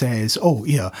immediately says,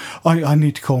 I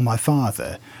need to call my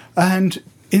father. And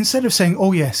instead of saying,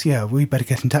 we better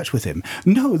get in touch with him.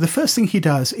 No, the first thing he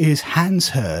does is hands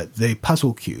her the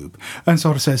puzzle cube and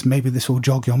sort of says, maybe this will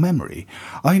jog your memory.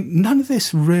 None of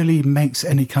this really makes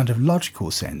any kind of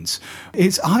logical sense.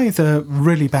 It's either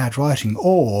really bad writing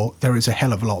or there is a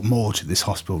hell of a lot more to this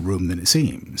hospital room than it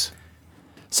seems.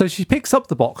 So she picks up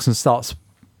the box and starts,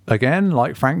 again,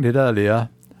 like Frank did earlier,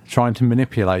 trying to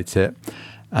manipulate it.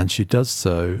 And she does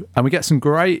so. And we get some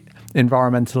great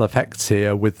environmental effects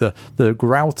here with the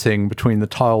grouting between the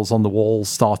tiles on the walls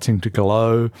starting to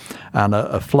glow and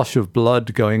a flush of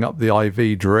blood going up the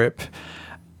IV drip.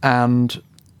 And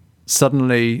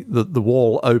suddenly the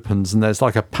wall opens and there's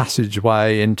like a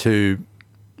passageway into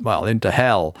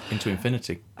hell. Into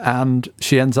infinity. And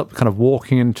she ends up kind of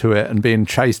walking into it and being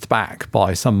chased back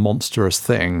by some monstrous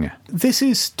thing. This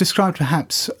is described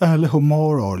perhaps a little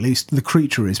more, or at least the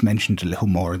creature is mentioned a little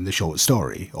more in the short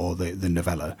story, or the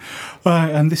novella.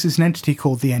 And this is an entity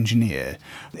called the Engineer.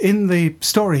 In the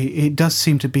story, it does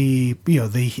seem to be,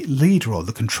 the leader or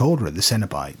the controller of the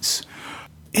Cenobites.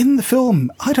 In the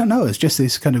film, I don't know, it's just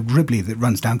this kind of Gribbly that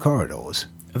runs down corridors.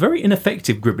 A very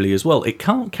ineffective Gribbly as well. It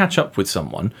can't catch up with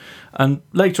someone, and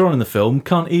later on in the film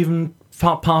can't even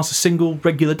pass a single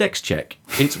regular dex check.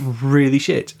 It's really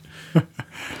shit.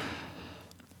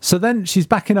 So then she's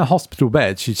back in her hospital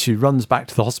bed. She runs back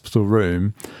to the hospital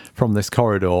room from this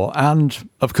corridor, and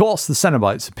of course the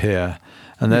Cenobites appear,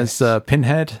 and there's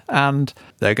Pinhead, and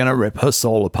they're going to rip her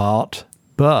soul apart,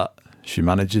 but she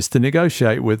manages to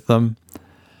negotiate with them.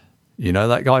 You know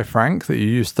that guy Frank that you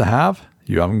used to have?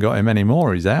 You haven't got him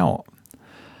anymore, he's out.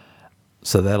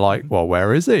 So they're like, well,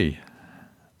 where is he?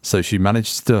 So she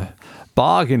manages to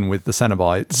bargain with the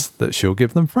Cenobites that she'll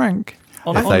give them Frank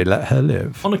if they let her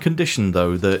live. On a condition,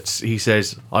 though, that he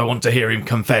says, I want to hear him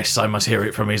confess, I must hear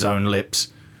it from his own lips.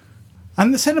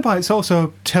 And the Cenobites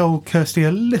also tell Kirsty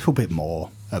a little bit more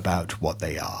about what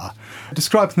they are,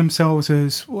 describing themselves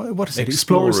as, what is it?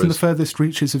 Explorers in the furthest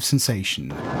reaches of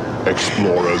sensation.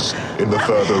 Explorers in the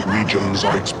further regions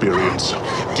of experience.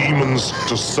 Demons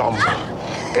to some,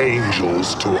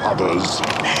 angels to others.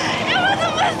 It was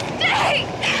a mistake!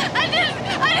 I didn't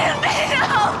mean to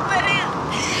help it!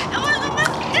 It was a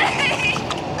mistake!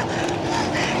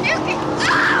 You can... go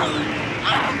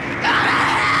to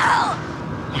hell!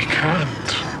 We can't.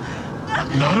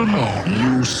 Not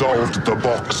alone. You solved the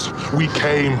box. We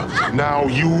came. Now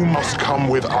you must come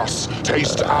with us.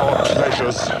 Taste our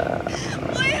pleasures.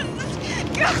 Please,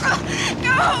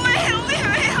 go away and leave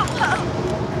me alone.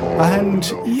 And,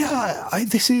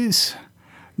 this is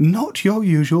not your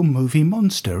usual movie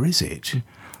monster, is it?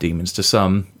 Demons to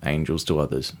some, angels to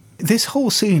others. This whole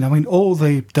scene, all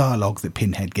the dialogue that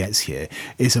Pinhead gets here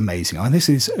is amazing. This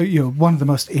is one of the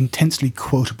most intensely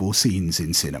quotable scenes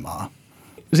in cinema.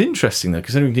 It was interesting, though,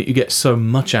 considering that you get so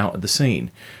much out of the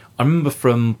scene. I remember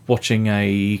from watching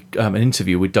an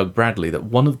interview with Doug Bradley that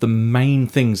one of the main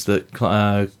things that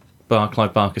Clive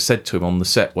Barker said to him on the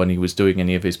set when he was doing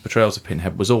any of his portrayals of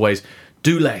Pinhead was always,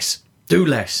 do less, do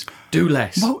less, do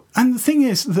less. Well, and the thing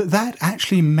is that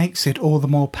actually makes it all the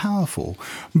more powerful,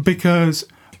 because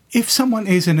if someone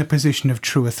is in a position of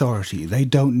true authority, they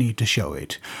don't need to show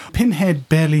it. Pinhead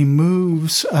barely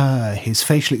moves, his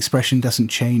facial expression doesn't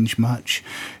change much,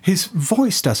 his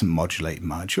voice doesn't modulate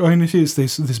much. It is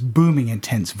this booming,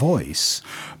 intense voice,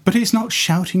 but he's not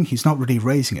shouting, he's not really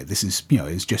raising it. This is,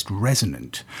 is just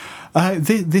resonant.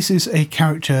 This is a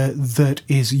character that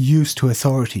is used to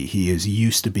authority. He is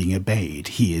used to being obeyed.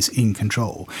 He is in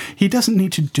control. He doesn't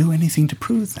need to do anything to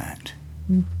prove that.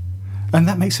 And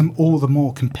that makes him all the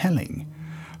more compelling.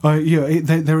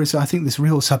 There is, I think, this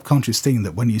real subconscious thing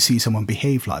that when you see someone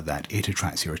behave like that, it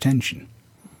attracts your attention.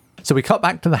 So we cut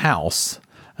back to the house,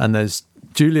 and there's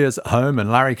Julia's at home, and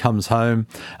Larry comes home,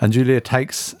 and Julia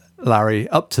takes Larry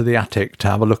up to the attic to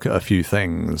have a look at a few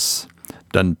things.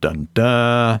 Dun, dun,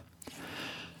 dun.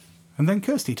 And then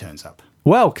Kirsty turns up.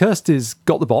 Well, Kirsty's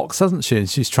got the box, hasn't she? And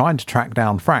she's trying to track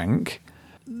down Frank.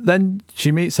 Then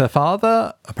she meets her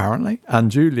father, apparently,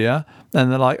 and Julia, and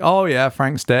they're like, oh yeah,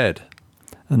 Frank's dead.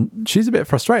 And she's a bit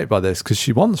frustrated by this because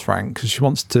she wants Frank, because she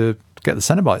wants to get the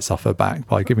Cenobites off her back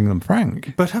by giving them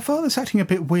Frank. But her father's acting a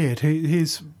bit weird.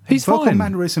 His He's vocal fine.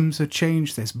 mannerisms have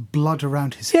changed. There's blood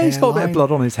around his Yeah, he's got a bit hairline. of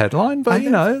blood on his headline, but, His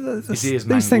ears these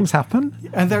mangled. things happen.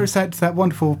 And there is that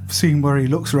wonderful scene where he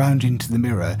looks around into the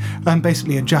mirror and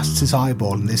basically adjusts his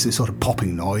eyeball, and there's this sort of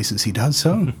popping noise as he does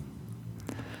so.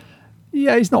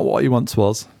 Yeah, he's not what he once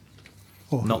was.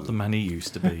 Not the man he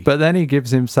used to be. But then he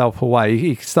gives himself away.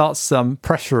 He starts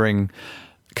pressuring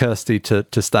Kirsty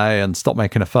to stay and stop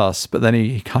making a fuss, but then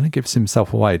he kind of gives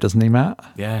himself away, doesn't he, Matt?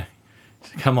 Yeah.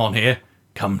 Come on here.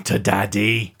 Come to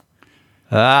Daddy.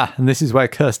 And this is where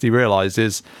Kirsty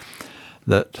realises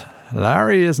that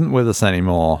Larry isn't with us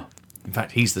anymore. In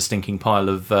fact, he's the stinking pile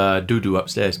of doo-doo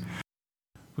upstairs.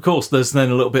 Of course, there's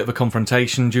then a little bit of a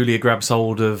confrontation. Julia grabs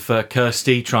hold of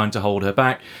Kirsty, trying to hold her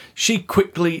back. She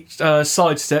quickly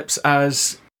sidesteps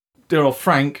as dear old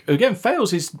Frank, who again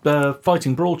fails his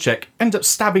fighting brawl check, ends up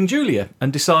stabbing Julia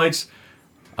and decides,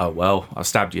 oh, well, I've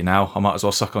stabbed you now. I might as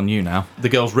well suck on you now. The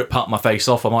girls rip part of my face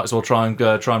off. I might as well try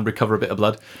and recover a bit of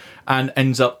blood. And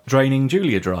ends up draining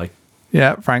Julia dry.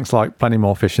 Yeah, Frank's like plenty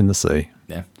more fish in the sea.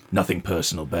 Yeah, nothing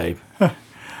personal, babe.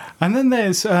 And then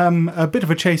there's a bit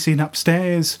of a chase scene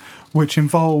upstairs, which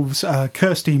involves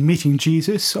Kirsty meeting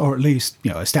Jesus, or at least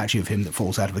a statue of him that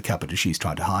falls out of a cupboard as she's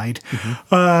trying to hide.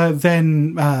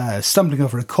 Then stumbling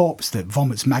over a corpse that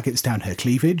vomits maggots down her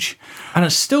cleavage. And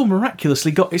has still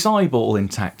miraculously got its eyeball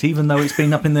intact, even though it's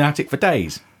been up in the attic for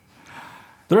days.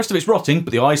 The rest of it's rotting,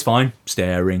 but the eye's fine,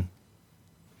 staring.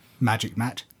 Magic,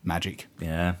 Matt. Magic.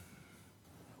 Yeah.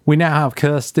 We now have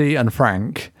Kirsty and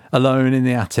Frank alone in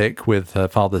the attic with her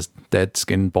father's dead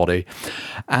skinned body.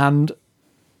 And,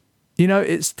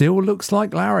 it still looks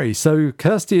like Larry. So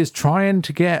Kirsty is trying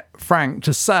to get Frank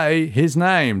to say his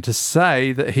name, to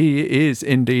say that he is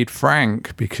indeed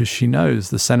Frank, because she knows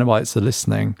the Cenobites are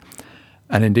listening.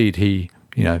 And indeed he,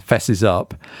 fesses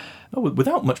up. Oh,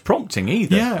 without much prompting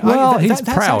either. Yeah, well, he's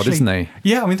that's proud, actually, isn't he?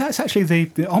 Yeah, I mean, that's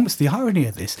actually almost the irony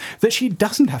of this, that she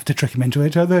doesn't have to trick him into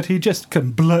it, or that he just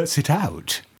blurts it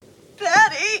out.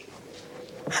 Daddy!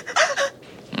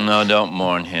 No, don't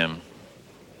mourn him.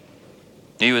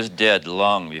 He was dead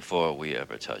long before we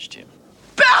ever touched him.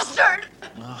 Bastard!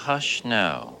 Now, hush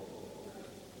now.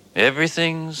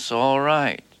 Everything's all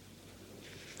right.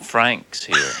 Frank's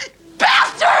here.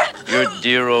 Bastard! Your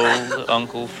dear old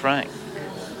Uncle Frank.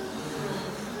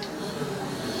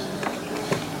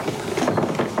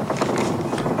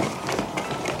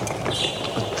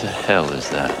 What the hell is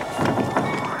that?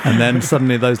 And then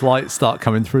suddenly those lights start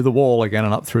coming through the wall again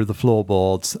and up through the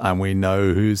floorboards, and we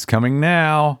know who's coming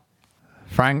now.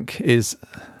 Frank is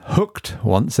hooked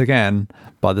once again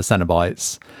by the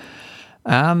Cenobites.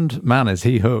 And man, is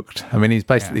he hooked. I mean, he's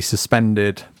basically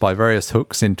suspended by various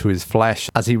hooks into his flesh.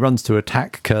 As he runs to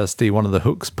attack Kirsty, one of the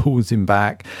hooks pulls him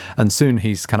back, and soon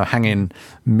he's kind of hanging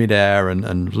midair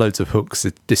and loads of hooks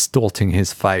distorting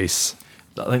his face.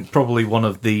 I think probably one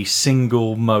of the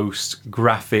single most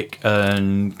graphic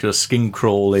and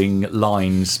skin-crawling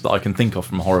lines that I can think of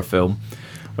from a horror film.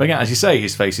 But again, as you say,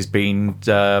 his face is being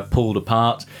pulled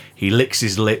apart. He licks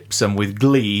his lips and with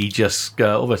glee just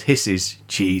almost hisses,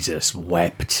 Jesus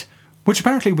wept. Which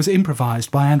apparently was improvised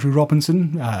by Andrew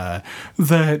Robinson,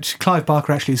 that Clive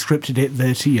Barker actually scripted it,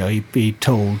 that he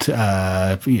told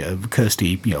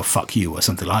Kirsty, fuck you or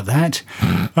something like that.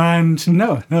 And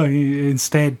no,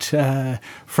 instead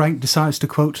Frank decides to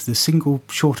quote the single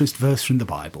shortest verse from the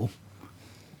Bible.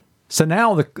 So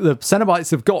now the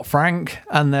Cenobites have got Frank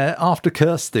and they're after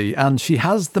Kirsty, and she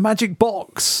has the magic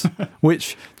box,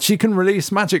 which she can release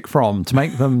magic from to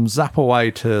make them zap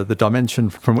away to the dimension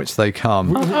from which they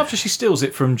come. After she steals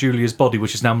it from Julia's body,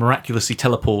 which is now miraculously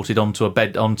teleported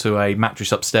onto a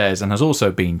mattress upstairs and has also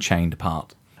been chained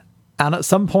apart. And at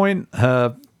some point,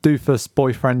 her doofus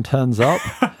boyfriend turns up.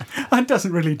 And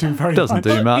doesn't really do very much. Doesn't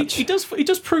do much. He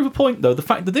does prove a point, though. The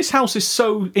fact that this house is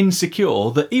so insecure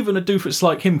that even a doofus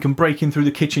like him can break in through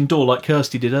the kitchen door like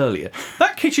Kirsty did earlier.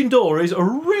 That kitchen door is a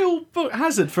real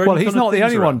hazard for Well, any he's kind of not the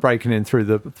things only around. one breaking in through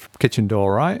the kitchen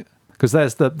door, right? Because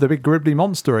there's the big gribbly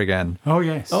monster again. Oh,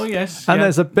 yes. Oh, yes. And yeah.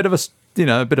 there's a bit of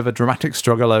a dramatic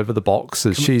struggle over the box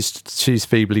as she's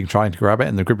feebly trying to grab it,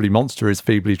 and the gribbly monster is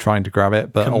feebly trying to grab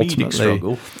it, but Comedic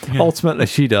struggle. Yeah. ultimately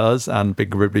she does, and big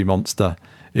gribbly monster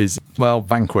is, well,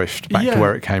 vanquished back to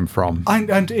where it came from.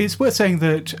 And it's worth saying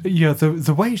that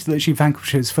the way that she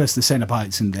vanquishes first the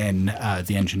Cenobites and then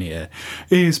the engineer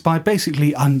is by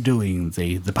basically undoing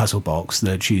the puzzle box,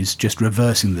 that she's just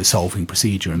reversing the solving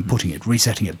procedure and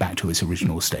resetting it back to its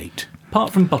original state.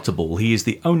 Apart from Butterball, he is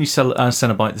the only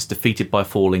Cenobite that's defeated by a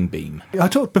falling beam. I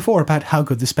talked before about how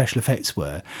good the special effects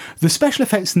were. The special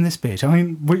effects in this bit, I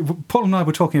mean, Paul and I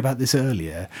were talking about this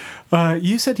earlier.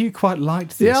 You said you quite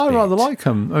liked this I bit. rather like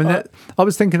them. I mean, I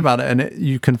was thinking about it, and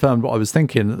you confirmed what I was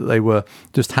thinking, that they were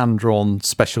just hand-drawn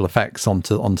special effects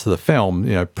onto the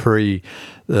film, pre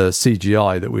the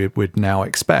CGI that we'd now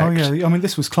expect. Oh, yeah. I mean,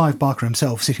 this was Clive Barker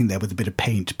himself sitting there with a bit of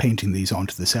paint, painting these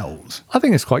onto the cells. I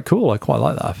think it's quite cool. I quite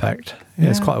like that effect. Yeah,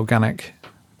 it's quite organic.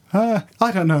 I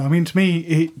don't know. I mean, to me,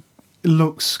 it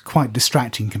looks quite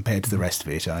distracting compared to the rest of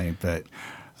it. I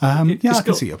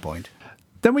can see your point.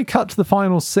 Then we cut to the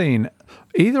final scene,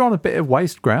 either on a bit of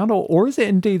waste ground, or is it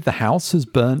indeed the house has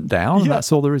burnt down and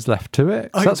that's all there is left to it?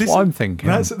 That's what I'm thinking.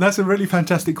 That's a really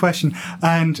fantastic question.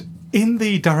 And in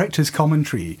the director's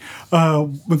commentary, Atkins,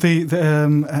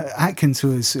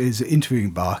 who is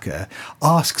interviewing Barker,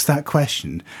 asks that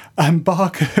question, and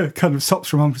Barker kind of stops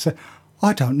for a moment and says,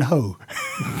 I don't know.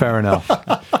 Fair enough.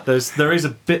 There is a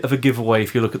bit of a giveaway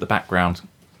if you look at the background.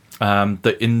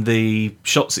 That in the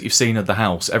shots that you've seen of the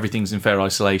house, everything's in fair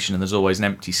isolation and there's always an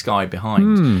empty sky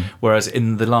behind. Whereas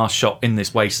in the last shot in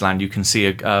this wasteland, you can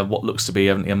see what looks to be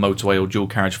a motorway or dual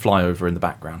carriage flyover in the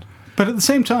background. But at the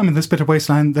same time, in this bit of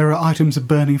wasteland, there are items of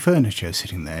burning furniture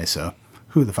sitting there, so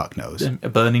who the fuck knows? A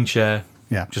burning chair.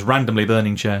 Yeah. Just randomly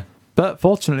burning chair. But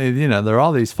fortunately, there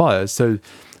are these fires, so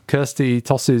Kirsty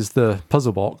tosses the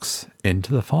puzzle box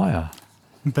into the fire.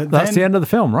 But that's the end of the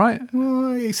film, right?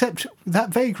 Well, except that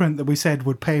vagrant that we said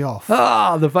would pay off.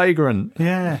 Ah, the vagrant.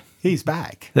 Yeah, he's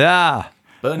back. Yeah.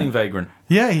 Burning vagrant.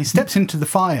 Yeah, he steps into the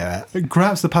fire,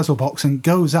 grabs the puzzle box and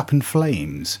goes up in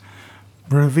flames,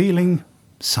 revealing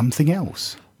something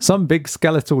else. Some big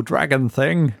skeletal dragon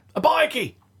thing. A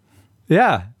bikie!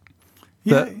 Yeah.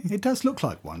 Yeah, it does look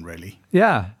like one, really.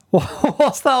 Yeah.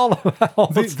 What's that all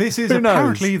about? This is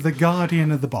apparently the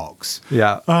guardian of the box.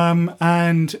 Yeah.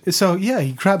 And so,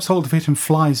 he grabs hold of it and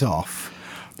flies off,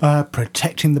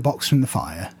 protecting the box from the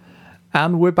fire.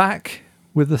 And we're back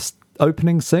with the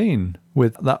opening scene,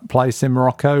 with that place in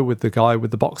Morocco, with the guy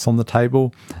with the box on the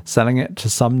table, selling it to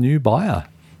some new buyer.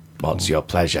 What's your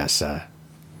pleasure, sir?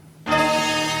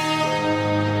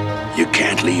 You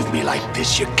can't leave me like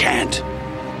this, you can't.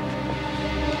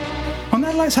 Well,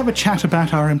 now let's have a chat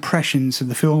about our impressions of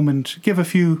the film and give a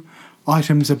few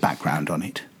items of background on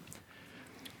it.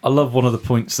 I love one of the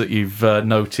points that you've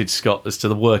noted, Scott, as to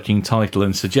the working title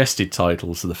and suggested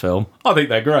titles of the film. I think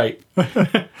they're great.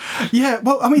 Yeah,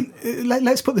 well, I mean,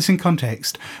 let's put this in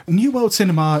context. New World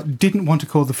Cinema didn't want to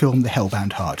call the film The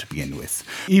Hellbound Heart to begin with.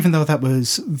 Even though that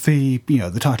was the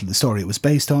title of the story it was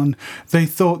based on, they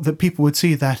thought that people would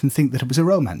see that and think that it was a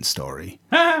romance story.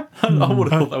 I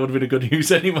would have thought that would have been a good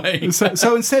use anyway.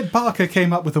 So instead, Barker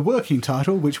came up with a working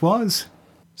title, which was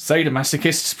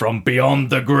Sadomasochists from Beyond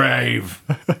the Grave.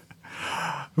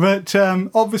 But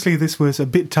obviously this was a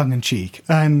bit tongue-in-cheek,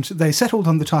 and they settled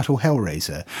on the title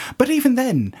Hellraiser. But even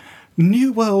then,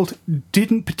 New World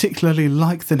didn't particularly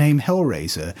like the name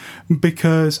Hellraiser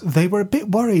because they were a bit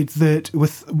worried that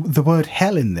with the word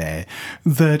hell in there,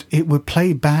 that it would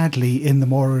play badly in the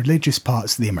more religious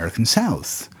parts of the American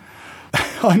South.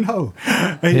 I know.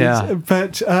 Yeah.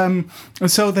 But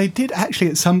so they did actually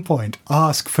at some point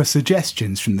ask for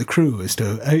suggestions from the crew as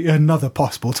to another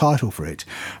possible title for it.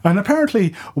 And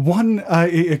apparently one,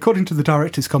 according to the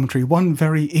director's commentary, one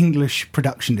very English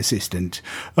production assistant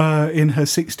in her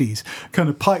 60s kind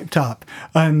of piped up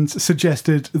and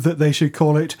suggested that they should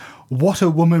call it What a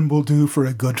Woman Will Do for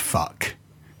a Good Fuck.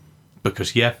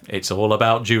 Because, it's all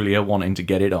about Julia wanting to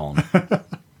get it on.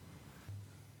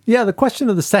 Yeah, the question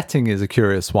of the setting is a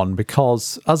curious one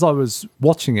because as I was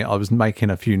watching it, I was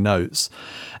making a few notes.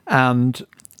 And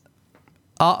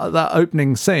that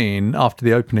opening scene, after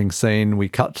the opening scene, we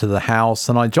cut to the house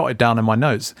and I jotted down in my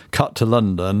notes, cut to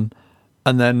London,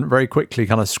 and then very quickly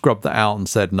kind of scrubbed that out and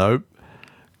said nope,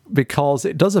 because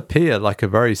it does appear like a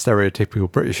very stereotypical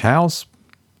British house.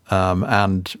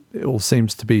 And it all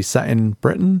seems to be set in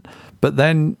Britain, but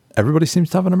then everybody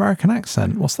seems to have an American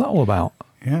accent. What's that all about?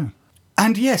 Yeah.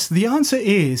 And yes, the answer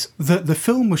is that the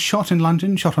film was shot in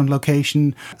London, shot on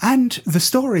location, and the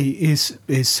story is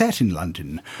set in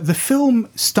London. The film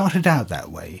started out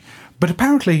that way, But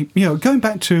apparently, going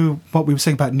back to what we were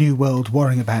saying about New World,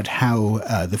 worrying about how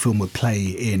the film would play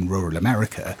in rural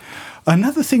America,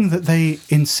 another thing that they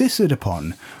insisted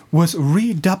upon was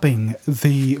redubbing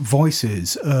the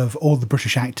voices of all the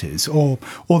British actors, or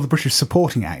all the British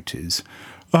supporting actors,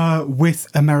 with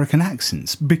American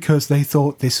accents, because they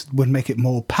thought this would make it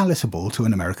more palatable to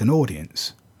an American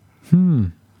audience.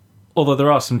 Although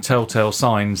there are some telltale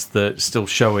signs that still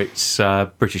show its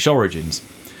British origins.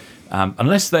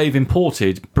 Unless they've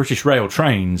imported British rail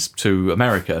trains to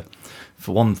America,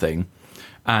 for one thing,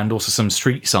 and also some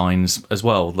street signs as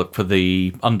well. Look for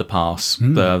the underpass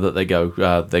that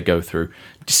they go through.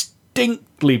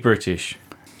 Distinctly British.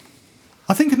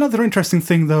 I think another interesting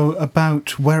thing, though,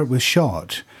 about where it was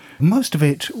shot, most of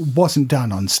it wasn't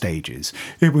done on stages.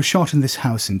 It was shot in this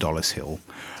house in Dollis Hill.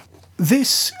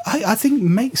 This, I think,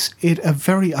 makes it a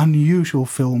very unusual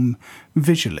film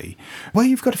visually. Where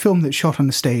you've got a film that's shot on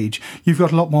a stage, you've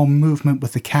got a lot more movement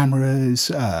with the cameras,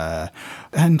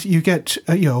 and you get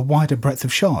a wider breadth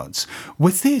of shots.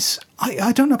 With this,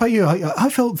 I don't know about you, I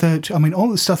felt that,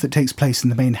 all the stuff that takes place in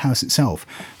the main house itself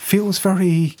feels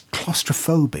very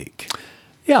claustrophobic.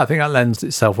 Yeah, I think that lends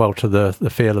itself well to the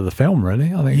feel of the film,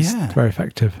 really. I think it's very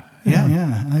effective.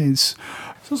 Yeah.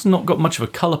 It's also not got much of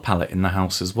a colour palette in the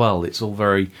house as well. It's all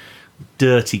very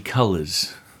dirty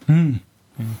colours.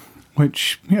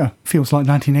 Which, feels like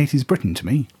 1980s Britain to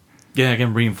me. Yeah,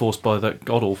 again, reinforced by that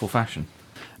god-awful fashion.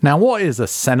 Now, what is a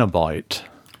Cenobite?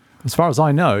 As far as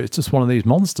I know, it's just one of these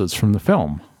monsters from the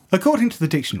film. According to the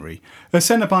dictionary, a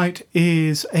Cenobite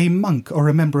is a monk or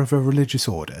a member of a religious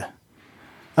order.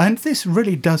 And this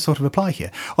really does sort of apply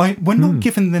here. We're not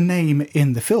given the name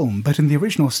in the film, but in the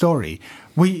original story,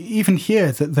 we even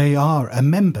hear that they are a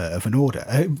member of an order,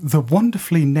 the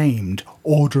wonderfully named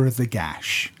Order of the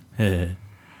Gash.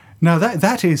 Now,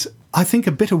 that is, I think,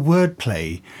 a bit of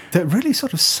wordplay that really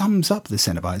sort of sums up the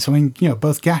Cenobites.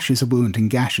 Both gash is a wound and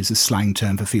gash is a slang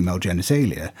term for female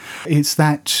genitalia. It's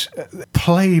that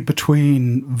play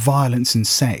between violence and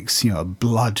sex,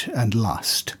 blood and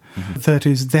lust, that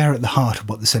is there at the heart of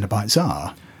what the Cenobites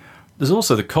are. There's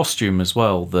also the costume as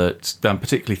well, that I'm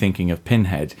particularly thinking of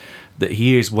Pinhead, that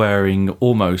he is wearing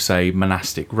almost a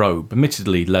monastic robe.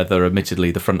 Admittedly leather,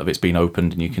 admittedly the front of it's been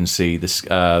opened and you can see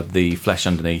the flesh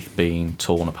underneath being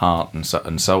torn apart and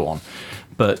so on.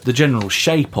 But the general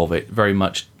shape of it very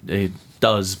much it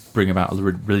does bring about a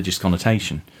religious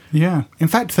connotation. Yeah. In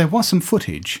fact, there was some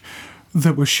footage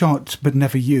that was shot but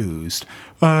never used,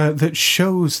 that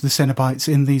shows the Cenobites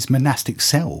in these monastic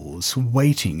cells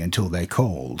waiting until they're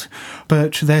called.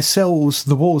 But their cells,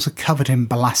 the walls are covered in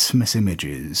blasphemous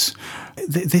images.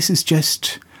 This is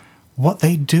just what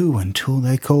they do until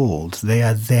they're called. They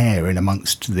are there in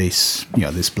amongst this,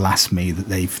 this blasphemy that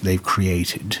they've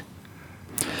created.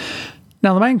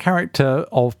 Now, the main character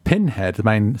of Pinhead, the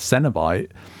main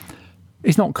Cenobite,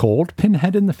 he's not called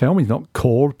Pinhead in the film. He's not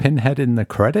called Pinhead in the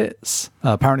credits.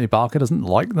 Apparently, Barker doesn't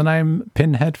like the name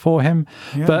Pinhead for him.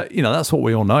 Yeah. But, that's what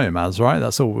we all know him as, right?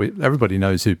 That's all. Everybody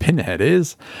knows who Pinhead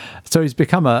is. So he's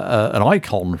become an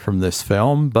icon from this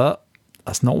film, but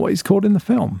that's not what he's called in the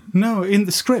film. No, in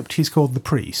the script, he's called the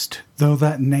Priest, though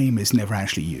that name is never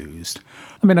actually used.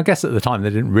 I guess at the time they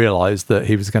didn't realise that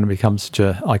he was going to become such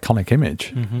an iconic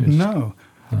image. No.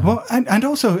 Well, and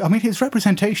also, his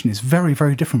representation is very,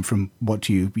 very different from what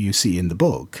you see in the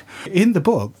book. In the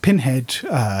book, Pinhead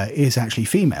is actually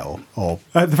female, or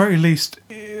at the very least,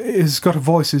 has got a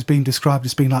voice as being described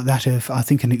as being like that of, I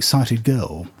think, an excited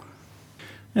girl.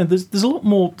 Yeah, there's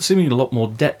seemingly a lot more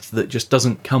depth that just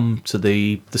doesn't come to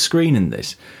the screen in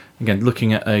this. Again,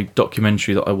 looking at a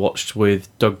documentary that I watched with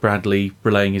Doug Bradley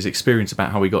relaying his experience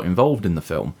about how he got involved in the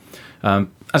film.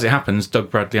 As it happens, Doug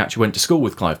Bradley actually went to school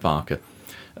with Clive Barker.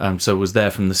 So was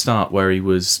there from the start, where he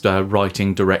was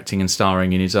writing, directing and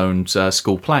starring in his own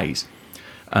school plays.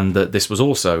 And that this was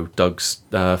also Doug's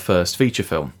first feature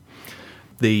film.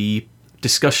 The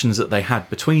discussions that they had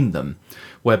between them,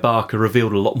 where Barker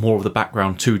revealed a lot more of the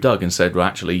background to Doug and said, well,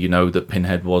 actually, that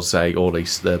Pinhead was or at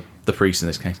least the priest in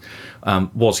this case,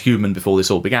 was human before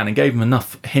this all began, and gave him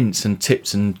enough hints and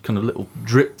tips and kind of little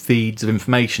drip feeds of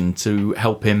information to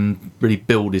help him really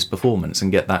build his performance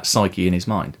and get that psyche in his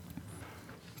mind.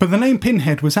 But the name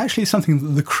Pinhead was actually something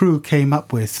that the crew came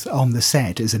up with on the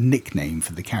set as a nickname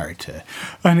for the character,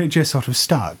 and it just sort of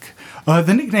stuck.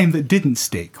 The nickname that didn't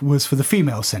stick was for the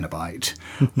female Cenobite,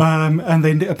 and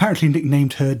they apparently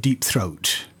nicknamed her Deep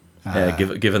Throat.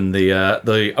 Given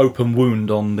the open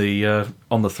wound on the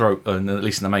throat, at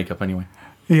least in the makeup anyway.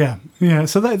 Yeah.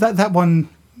 So that one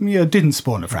didn't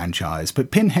spawn a franchise, but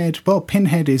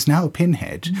Pinhead is now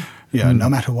Pinhead. No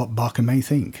matter what Barker may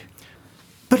think.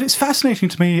 But it's fascinating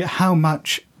to me how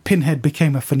much Pinhead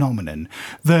became a phenomenon.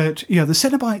 That, the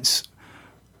Cenobites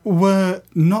were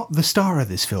not the star of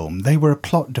this film. They were a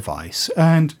plot device.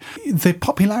 And the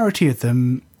popularity of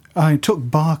them took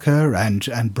Barker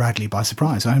and Bradley by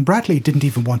surprise. Bradley didn't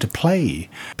even want to play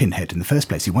Pinhead in the first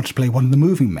place. He wanted to play one of the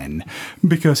moving men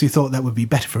because he thought that would be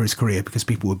better for his career because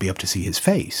people would be able to see his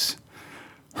face.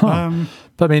 Huh.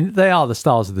 But I mean, they are the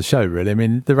stars of the show, really. I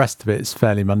mean, the rest of it is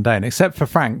fairly mundane, except for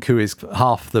Frank, who is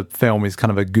half the film is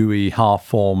kind of a gooey,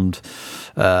 half-formed,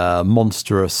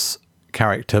 monstrous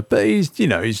character. But he's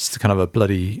just kind of a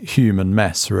bloody human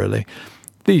mess, really.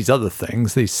 These other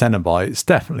things, these Cenobites,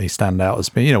 definitely stand out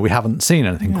as me. We haven't seen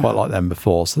anything quite like them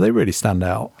before, so they really stand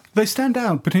out. They stand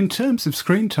out, but in terms of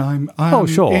screen time,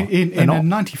 sure. in a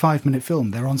 95-minute film,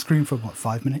 they're on screen for,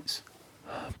 5 minutes?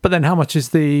 But then how much is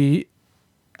the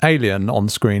alien on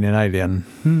screen in Alien?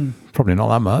 Probably not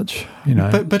that much,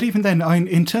 But even then,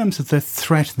 in terms of the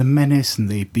threat, the menace, and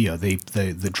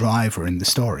the driver in the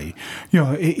story,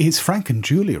 it's Frank and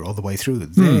Julia all the way through.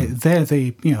 They're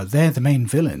the main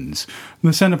villains. The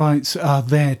Cenobites are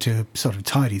there to sort of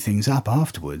tidy things up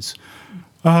afterwards.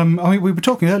 We were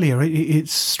talking earlier, it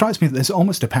strikes me that there's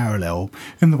almost a parallel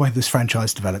in the way this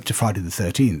franchise developed to Friday the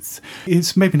 13th.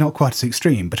 It's maybe not quite as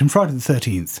extreme, but in Friday the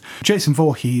 13th, Jason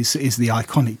Voorhees is the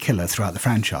iconic killer throughout the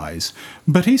franchise,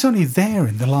 but he's only there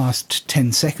in the last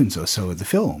 10 seconds or so of the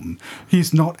film.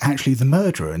 He's not actually the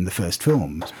murderer in the first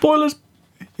film. Spoilers!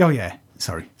 Oh, yeah.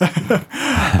 Sorry.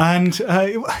 And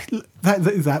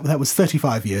that was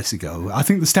 35 years ago. I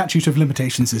think the statute of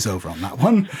limitations is over on that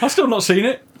one. I've still not seen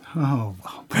it. Oh,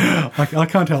 well, I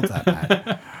can't help that,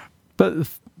 man. But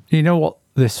you know what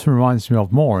this reminds me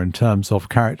of more in terms of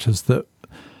characters that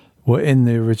were in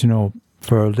the original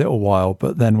for a little while,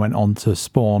 but then went on to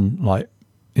spawn,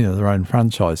 their own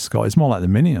franchise, Scott. It's more like the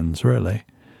Minions, really,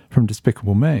 from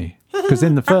Despicable Me. Because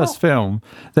in the first film,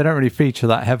 they don't really feature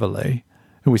that heavily.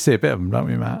 And we see a bit of them, don't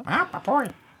we, Matt?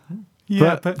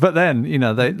 Yeah, but then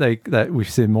they we've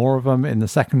seen more of them in the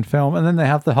second film, and then they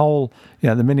have the whole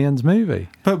the Minions movie.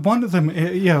 But one of them,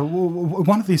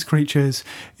 one of these creatures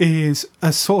is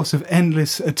a source of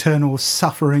endless, eternal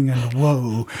suffering and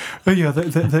woe.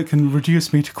 That can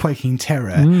reduce me to quaking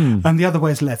terror, and the other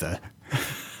wears leather.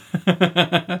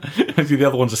 The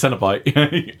other one's a Cenobite.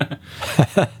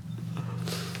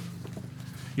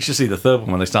 You should see the third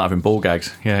one when they start having ball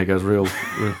gags. Yeah, it goes real.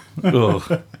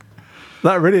 Ugh.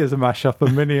 That really is a mashup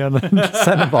of Minion and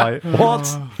Cenobite.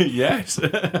 What? Yes.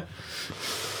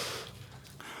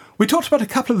 We talked about a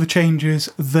couple of the changes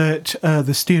that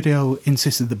the studio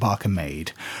insisted that Barker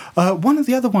made. One of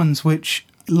the other ones which,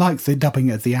 like the dubbing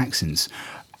of the accents,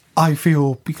 I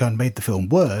feel made the film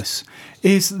worse,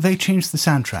 is they changed the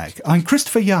soundtrack.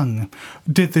 Christopher Young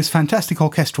did this fantastic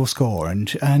orchestral score,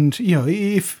 and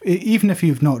even if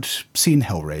you've not seen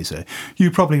Hellraiser,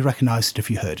 you probably recognise it if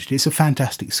you heard it. It's a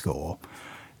fantastic score.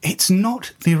 It's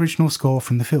not the original score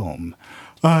from the film.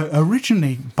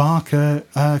 Originally, Barker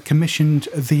commissioned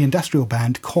the industrial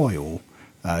band Coil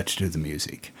to do the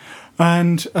music,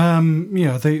 and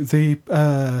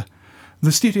the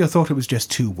studio thought it was just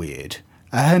too weird.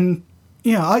 And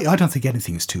I don't think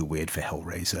anything's too weird for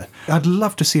Hellraiser. I'd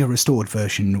love to see a restored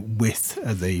version with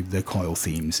the Coil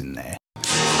themes in there.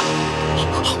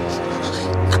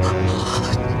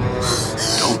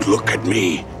 Don't look at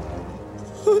me.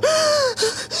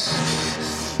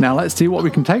 Now let's see what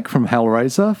we can take from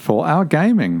Hellraiser for our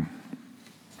gaming.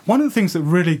 One of the things that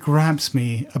really grabs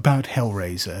me about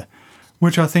Hellraiser,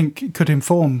 which I think could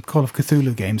inform Call of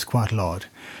Cthulhu games quite a lot,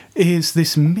 is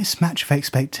this mismatch of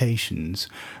expectations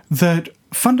that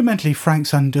fundamentally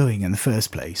Frank's undoing in the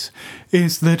first place,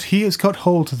 is that he has got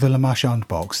hold of the Le Marchand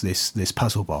box, this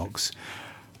puzzle box,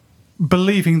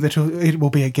 believing that it will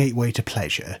be a gateway to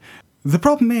pleasure. The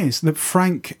problem is that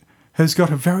Frank has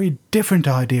got a very different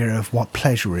idea of what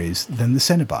pleasure is than the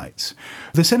Cenobites.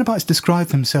 The Cenobites describe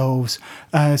themselves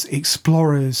as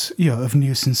explorers, of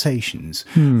new sensations,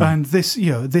 and this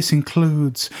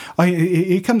includes.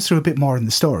 It comes through a bit more in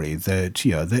the story that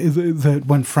that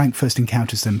when Frank first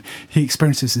encounters them, he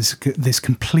experiences this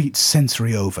complete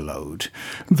sensory overload,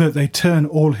 that they turn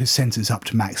all his senses up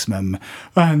to maximum,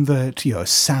 and that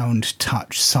sound,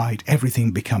 touch, sight,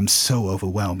 everything becomes so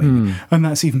overwhelming, and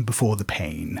that's even before the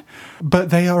pain. But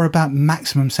they are about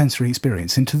maximum sensory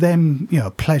experience, and to them,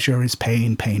 pleasure is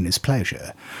pain, pain is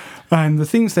pleasure. And the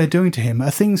things they're doing to him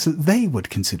are things that they would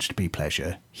consider to be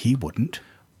pleasure. He wouldn't.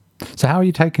 So how are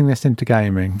you taking this into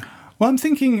gaming? Well, I'm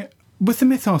thinking, with the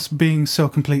mythos being so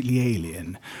completely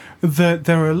alien, that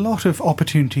there are a lot of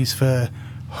opportunities for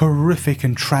horrific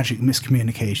and tragic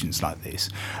miscommunications like this.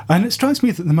 And it strikes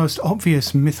me that the most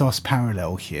obvious mythos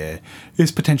parallel here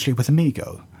is potentially with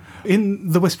Amigo.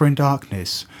 In The Whisper in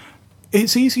Darkness,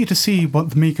 it's easy to see what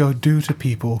the Mi-Go do to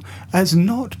people as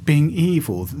not being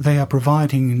evil. They are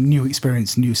providing new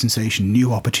experience, new sensation,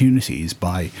 new opportunities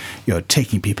by,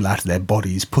 taking people out of their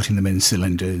bodies, putting them in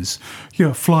cylinders,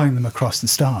 flying them across the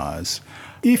stars.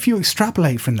 If you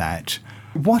extrapolate from that,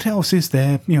 what else is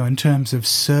there, in terms of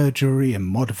surgery and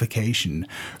modification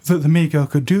that the Mi-Go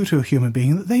could do to a human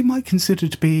being that they might consider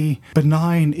to be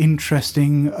benign,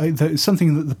 interesting,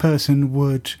 something that the person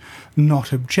would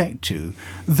not object to,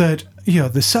 that,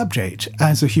 the subject,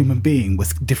 as a human being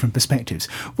with different perspectives,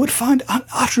 would find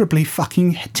unutterably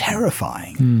fucking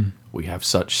terrifying? We have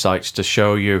such sights to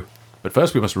show you. But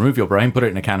first we must remove your brain, put it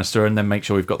in a canister, and then make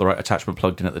sure we've got the right attachment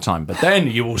plugged in at the time. But then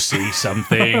you will see some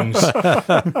things.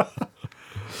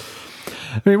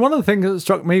 I mean, one of the things that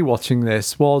struck me watching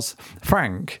this was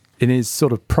Frank, in his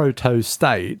sort of proto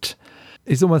state,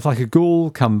 he's almost like a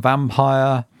ghoul come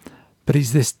vampire, but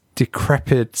he's this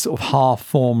decrepit sort of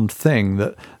half-formed thing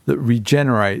that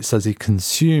regenerates as he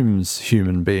consumes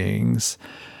human beings.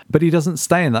 But he doesn't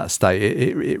stay in that state.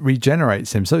 It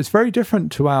regenerates him. So it's very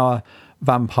different to our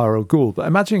vampire or ghoul. But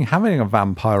imagine having a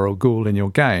vampire or ghoul in your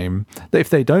game that if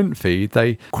they don't feed,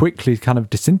 they quickly kind of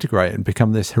disintegrate and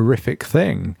become this horrific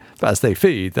thing. But as they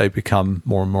feed, they become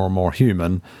more and more and more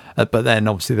human. But then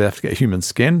obviously they have to get human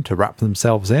skin to wrap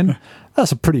themselves in.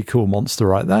 That's a pretty cool monster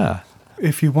right there.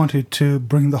 If you wanted to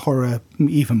bring the horror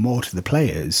even more to the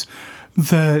players,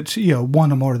 that,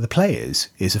 one or more of the players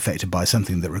is affected by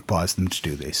something that requires them to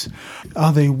do this.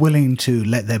 Are they willing to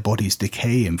let their bodies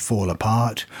decay and fall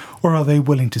apart, or are they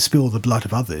willing to spill the blood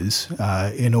of others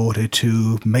in order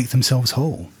to make themselves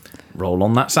whole? Roll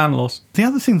on that sand loss. The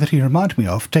other thing that he reminded me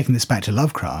of, taking this back to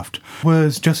Lovecraft,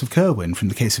 was Joseph Curwen from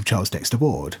The Case of Charles Dexter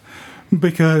Ward.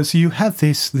 Because you had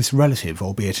this relative,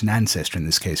 albeit an ancestor in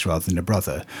this case rather than a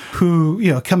brother,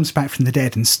 who, comes back from the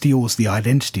dead and steals the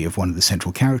identity of one of the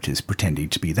central characters, pretending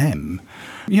to be them.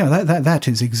 That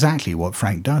is exactly what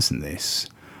Frank does in this.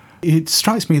 It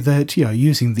strikes me that,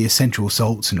 using the essential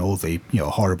salts and all the,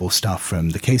 horrible stuff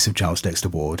from The Case of Charles Dexter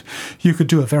Ward, you could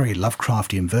do a very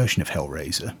Lovecraftian version of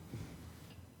Hellraiser.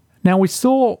 Now, we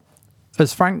saw,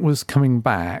 as Frank was coming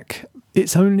back,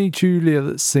 it's only Julia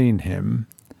that's seen him.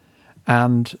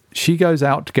 And she goes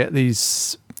out to get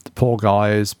these poor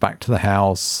guys back to the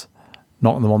house,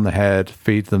 knock them on the head,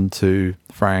 feed them to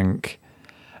Frank.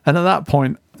 And at that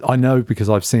point, I know because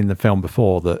I've seen the film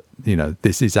before that,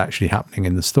 this is actually happening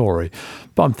in the story.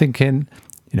 But I'm thinking,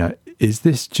 is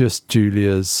this just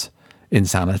Julia's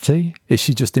insanity? Is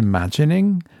she just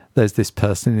imagining there's this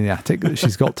person in the attic that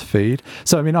she's got to feed?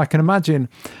 So, I mean, I can imagine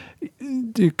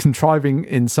contriving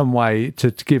in some way to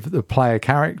give the player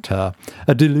character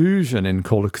a delusion in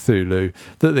Call of Cthulhu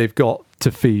that they've got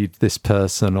to feed this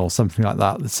person or something like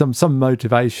that. Some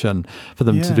motivation for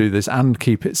them to do this and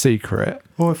keep it secret.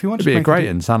 Or if you want It'd be a great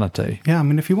insanity. Yeah, I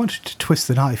mean, if you wanted to twist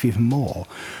the knife even more,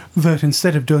 that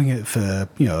instead of doing it for,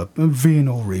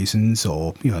 venal reasons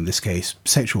or, in this case,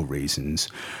 sexual reasons,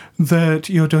 that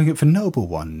you're doing it for noble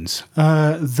ones,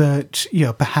 that,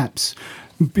 perhaps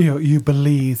you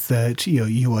believe that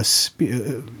you are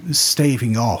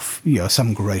staving off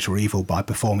some greater evil by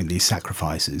performing these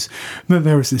sacrifices. That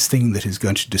there is this thing that is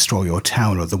going to destroy your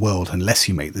town or the world unless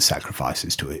you make the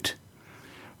sacrifices to it.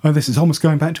 This is almost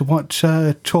going back to what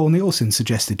Tor Nielsen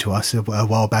suggested to us a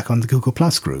while back on the Google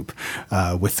Plus group,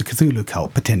 with the Cthulhu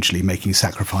cult potentially making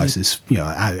sacrifices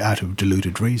out of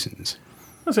deluded reasons.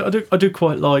 I do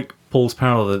quite like Paul's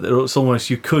parallel that it's almost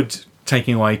you could,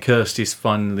 taking away Kirsty's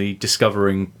finally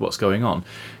discovering what's going on,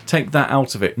 take that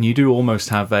out of it and you do almost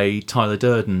have a Tyler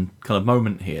Durden kind of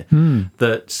moment here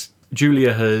that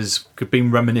Julia has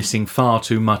been reminiscing far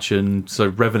too much and so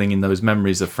reveling in those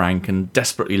memories of Frank and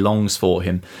desperately longs for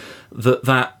him,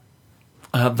 that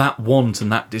want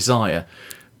and that desire,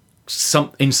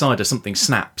 inside her something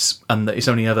snaps, and that it's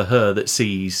only ever her that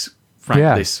sees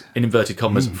Frank, this, in inverted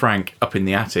commas, Frank up in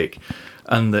the attic.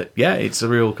 And that, it's a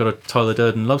real kind of Tyler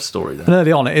Durden love story there. And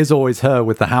early on, it is always her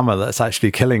with the hammer that's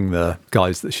actually killing the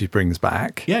guys that she brings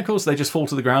back. Yeah, of course, they just fall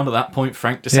to the ground at that point.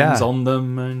 Frank descends on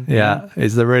them. And,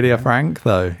 Is there really a Frank,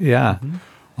 though? Yeah. Mm-hmm.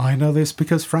 I know this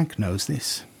because Frank knows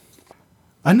this.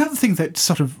 Another thing that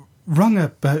sort of rung a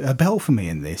bell for me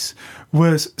in this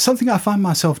was something I find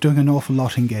myself doing an awful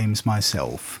lot in games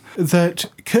myself, that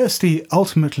Kirsty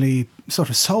ultimately sort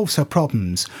of solves her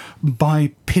problems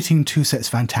by pitting two sets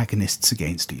of antagonists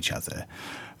against each other.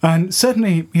 And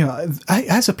certainly,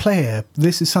 as a player,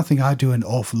 this is something I do an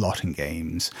awful lot in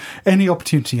games. Any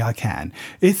opportunity I can.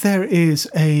 If there is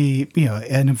an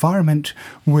environment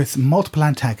with multiple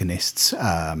antagonists,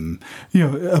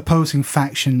 opposing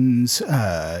factions,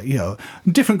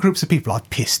 different groups of people are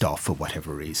pissed off for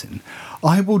whatever reason,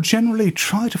 I will generally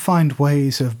try to find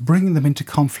ways of bringing them into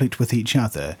conflict with each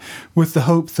other, with the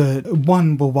hope that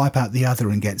one will wipe out the other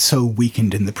and get so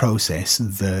weakened in the process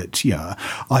that,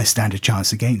 I stand a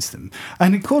chance against them.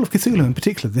 And in Call of Cthulhu in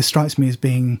particular, this strikes me as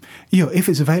being, if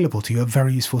it's available to you, a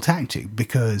very useful tactic,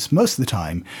 because most of the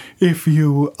time, if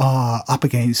you are up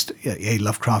against a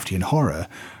Lovecraftian horror,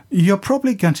 you're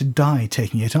probably going to die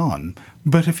taking it on.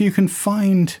 But if you can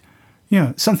find,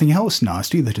 something else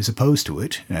nasty that is opposed to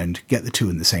it, and get the two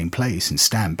in the same place and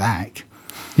stand back.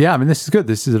 Yeah, I mean, this is good.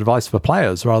 This is advice for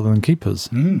players rather than keepers.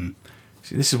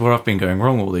 See, this is where I've been going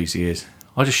wrong all these years.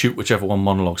 I just shoot whichever one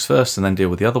monologues first and then deal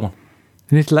with the other one.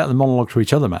 You need to let them monologue to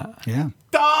each other, Matt. Yeah.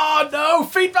 Oh, no!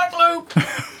 Feedback loop!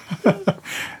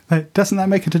 Doesn't that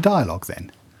make it a dialogue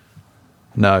then?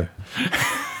 No.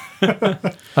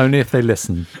 Only if they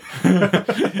listen.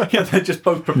 Yeah, they're just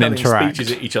both propelling interact.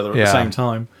 speeches at each other at the same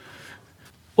time.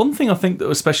 One thing I think that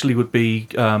especially would be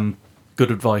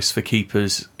good advice for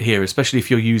keepers here, especially if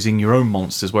you're using your own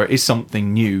monsters where it is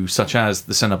something new, such as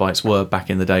the Cenobites were back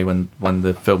in the day when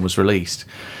the film was released.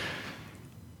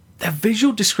 Their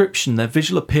visual description, their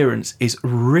visual appearance is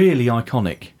really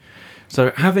iconic.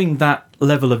 So having that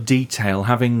level of detail,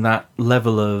 having that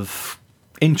level of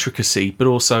intricacy, but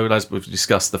also, as we've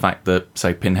discussed, the fact that,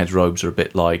 say, Pinhead's robes are a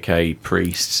bit like a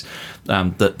priest's,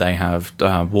 that they have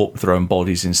warped their own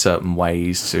bodies in certain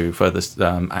ways to further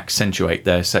accentuate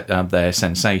their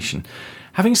sensation.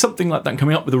 Having something like that and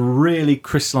coming up with a really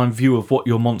crystalline view of what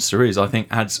your monster is, I think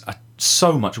adds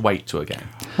so much weight to a game.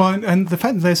 Well, and the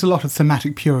fact that there's a lot of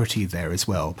thematic purity there as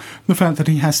well. The fact that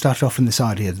he has started off in this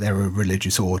idea that they're a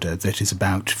religious order that is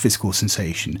about physical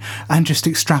sensation, and just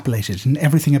extrapolated, and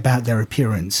everything about their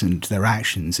appearance and their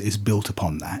actions is built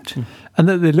upon that. And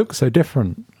that they look so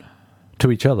different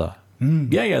to each other.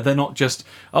 Yeah, they're not just,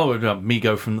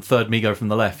 Migo from the third Migo from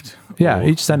the left. Yeah,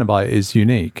 each Cenobite is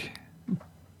unique.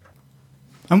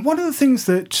 And one of the things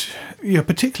that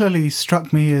particularly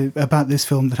struck me about this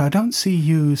film that I don't see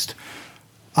used,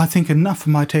 I think, enough for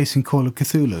my taste in Call of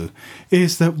Cthulhu,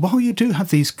 is that while you do have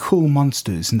these cool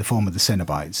monsters in the form of the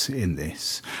Cenobites in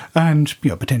this, and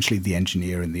potentially the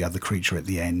engineer and the other creature at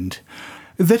the end,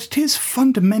 that it is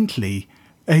fundamentally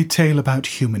a tale about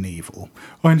human evil.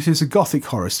 And it is a gothic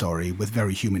horror story with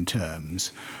very human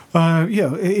terms.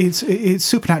 It's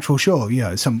supernatural, sure.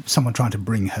 Someone trying to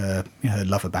bring her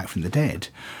lover back from the dead.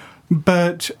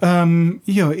 But,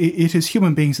 it is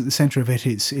human beings at the centre of it.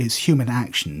 It's human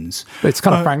actions. It's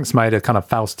kind of Frank's made a kind of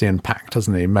Faustian pact,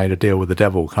 hasn't he? Made a deal with the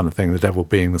devil kind of thing, the devil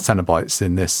being the Cenobites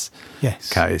in this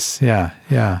case. Yeah.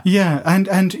 Yeah,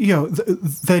 and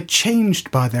they're changed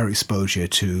by their exposure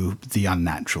to the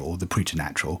unnatural, the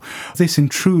preternatural. This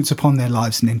intrudes upon their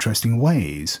lives in interesting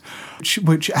ways,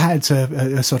 which adds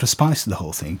a sort of spice to the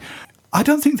whole thing. I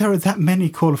don't think there are that many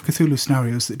Call of Cthulhu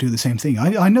scenarios that do the same thing.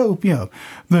 I know,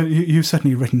 that you've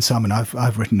certainly written some, and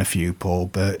I've written a few, Paul.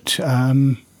 But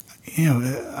and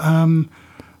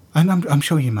I'm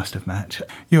sure you must have, Matt.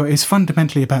 It's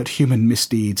fundamentally about human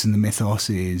misdeeds, and the mythos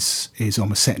is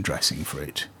almost set dressing for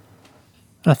it.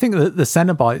 And I think that the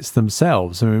Cenobites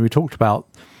themselves, I mean, we talked about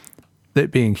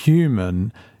it being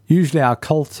human. Usually our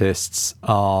cultists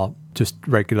are just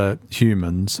regular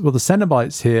humans. Well, the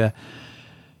Cenobites here,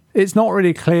 it's not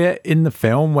really clear in the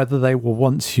film whether they were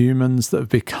once humans that have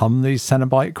become these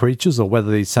Cenobite creatures or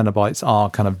whether these Cenobites are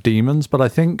kind of demons. But I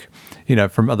think,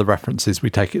 from other references, we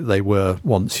take it they were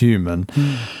once human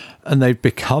and they've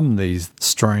become these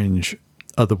strange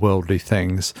otherworldly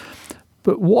things.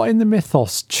 But what in the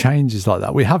mythos changes like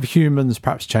that? We have humans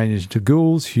perhaps changing into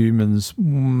ghouls, humans,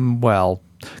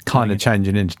 kind of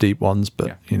changing into deep ones,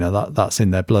 but, that's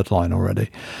in their bloodline already.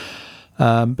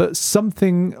 But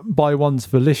something by one's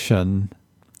volition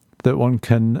that one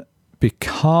can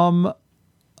become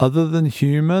other than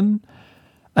human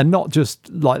and not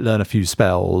just like learn a few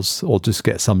spells or just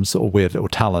get some sort of weird little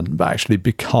talent, but actually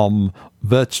become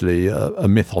virtually a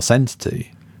mythos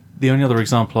entity. The only other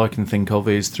example I can think of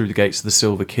is Through the Gates of the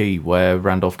Silver Key, where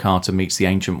Randolph Carter meets the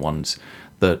Ancient Ones.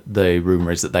 That the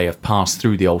rumour is that they have passed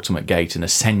through the ultimate gate and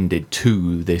ascended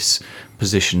to this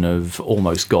position of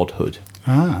almost godhood.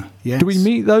 Ah, yes. Do we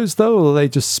meet those, though, or are they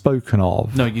just spoken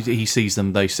of? No, he sees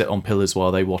them. They sit on pillars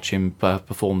while they watch him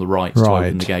perform the rites to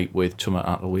open the gate with Tumat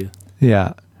Atlawir.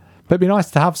 Yeah. But it'd be nice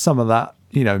to have some of that,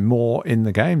 more in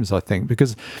the games, I think,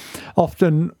 because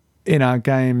often in our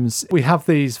games, we have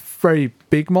these very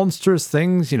big monstrous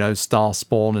things,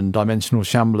 Starspawn and Dimensional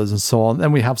Shamblers and so on.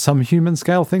 Then we have some human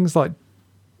scale things like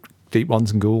Deep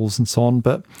Ones and Ghouls and so on.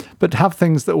 But to have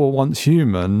things that were once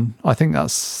human, I think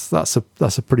that's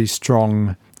a pretty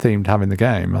strong theme to have in the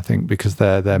game. I think because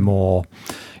they're more,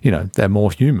 they're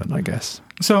more human, I guess.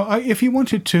 So if you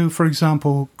wanted to, for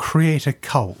example, create a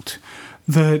cult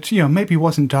that, maybe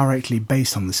wasn't directly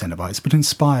based on the Cenobites, but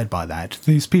inspired by that,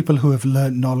 these people who have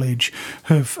learnt knowledge,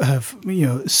 have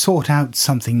sought out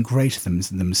something greater than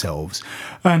themselves,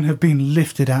 and have been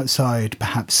lifted outside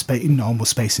perhaps normal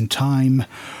space and time,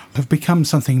 have become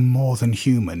something more than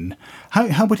human.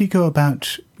 How would you go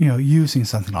about, using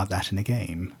something like that in a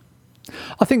game?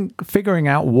 I think figuring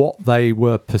out what they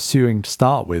were pursuing to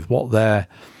start with, what their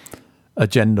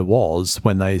agenda was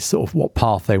when they what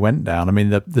path they went down. I mean,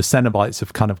 the Cenobites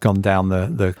have kind of gone down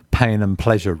the pain and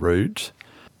pleasure route.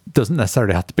 Doesn't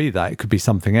necessarily have to be that. It could be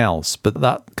something else. But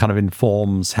that kind of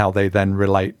informs how they then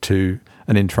relate to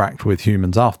and interact with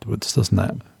humans afterwards, doesn't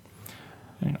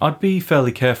it? I'd be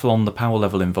fairly careful on the power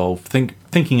level involved.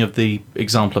 Thinking of the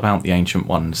example about the Ancient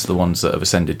Ones, the ones that have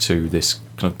ascended to this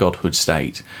kind of godhood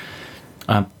state.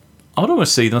 I'd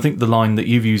almost see, I think, the line that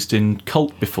you've used in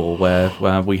Cult before,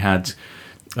 where we had,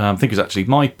 I think it was actually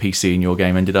my PC in your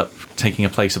game ended up taking a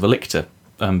place of a lictor,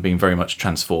 being very much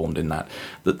transformed in that.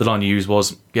 The line you used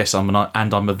was, yes, I'm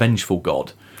a vengeful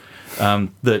god.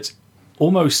 That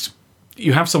almost,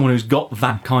 you have someone who's got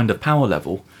that kind of power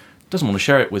level, doesn't want to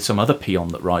share it with some other peon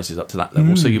that rises up to that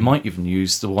level, so you might even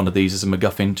use one of these as a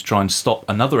MacGuffin to try and stop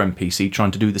another NPC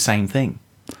trying to do the same thing.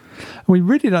 We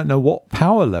really don't know what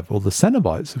power level the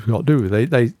Cenobites have got, do we?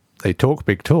 They talk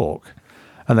big talk,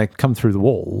 and they come through the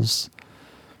walls.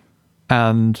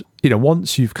 And,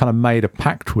 once you've kind of made a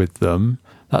pact with them,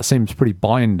 that seems pretty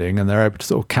binding, and they're able to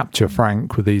sort of capture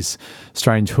Frank with these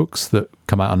strange hooks that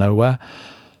come out of nowhere.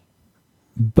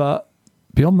 But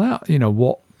beyond that,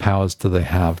 what powers do they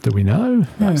have? Do we know?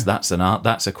 That's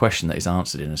a question that is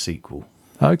answered in a sequel.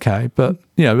 Okay, but,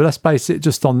 let's base it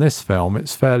just on this film.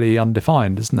 It's fairly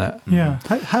undefined, isn't it? Yeah.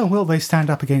 How will they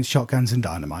stand up against shotguns and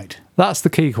dynamite? That's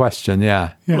the key question,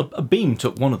 yeah. Well, a beam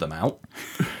took one of them out.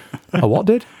 A what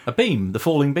did? A beam, the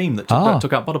falling beam that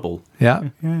took out Butterball. Yeah.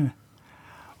 Yeah.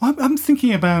 I'm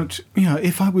thinking about,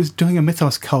 if I was doing a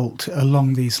mythos cult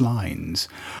along these lines,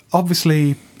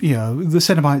 obviously, the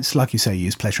Cenobites, like you say,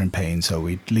 use pleasure and pain, so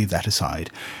we'd leave that aside.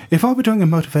 If I were doing a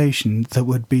motivation that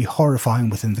would be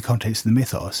horrifying within the context of the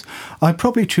mythos, I'd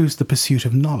probably choose the pursuit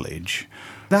of knowledge.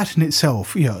 That in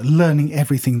itself, learning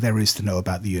everything there is to know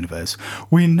about the universe.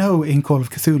 We know in Call of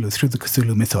Cthulhu, through the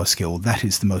Cthulhu Mythos skill, that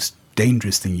is the most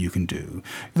dangerous thing you can do.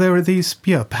 There are these,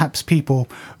 perhaps people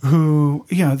who,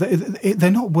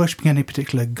 they're not worshipping any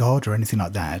particular god or anything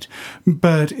like that,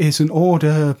 but it's an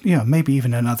order, maybe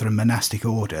even another monastic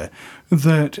order,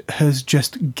 that has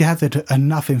just gathered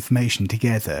enough information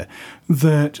together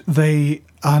that they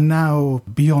are now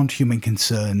beyond human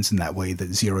concerns in that way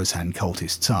that Zero's Hand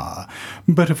cultists are,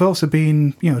 but have also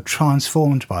been,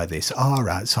 transformed by this, are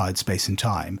outside space and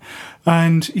time.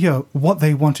 And, what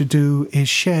they want to do is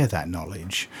share that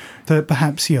knowledge. That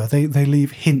perhaps, they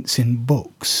leave hints in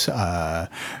books,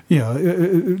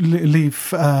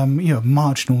 leave,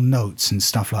 marginal notes and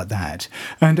stuff like that.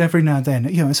 And every now and then,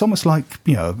 it's almost like,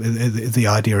 the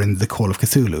idea in the Call of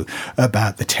Cthulhu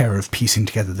about the terror of piecing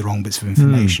together the wrong bits of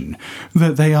information,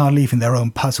 that they are leaving their own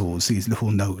puzzles, these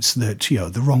little notes that,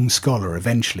 the wrong scholar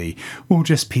eventually will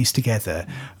just piece together.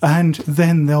 And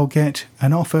then they'll get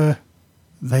an offer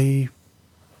they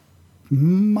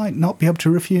might not be able to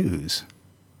refuse.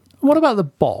 What about the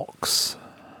box?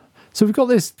 So we've got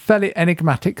this fairly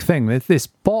enigmatic thing. There's this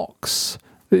box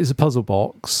that is a puzzle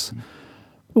box.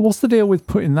 But what's the deal with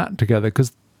putting that together?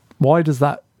 Because why does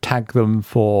that tag them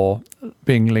for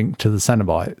being linked to the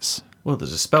Cenobites? Well,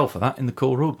 there's a spell for that in the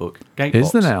core rulebook. Gatebox.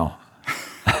 Is there now?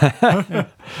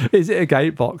 Is it a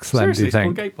gate box then, Seriously, do you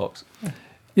think? it's called Gatebox.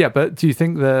 Yeah, but do you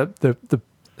think the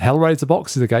Hellraiser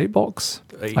box is a gate box?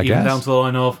 Even down to the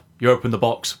line of, you open the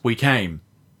box, we came.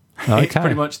 Okay. It's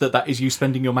pretty much that is you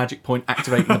spending your magic point,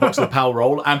 activating the box with a power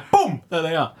roll, and boom, there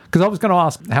they are. Because I was going to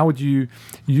ask, how would you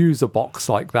use a box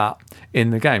like that in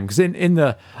the game? Because in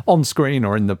the on screen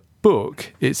or in the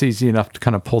book, it's easy enough to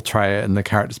kind of portray it and the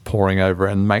characters pouring over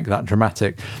it and make that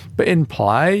dramatic. But in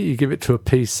play, you give it to a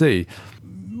PC.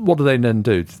 What do they then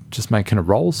do? Just making a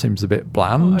roll seems a bit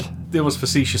bland. The almost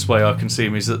facetious way I can see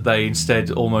them is that they instead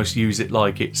almost use it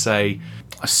like it's a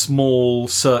small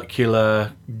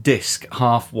circular disc,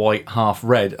 half white, half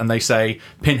red, and they say,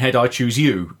 "Pinhead, I choose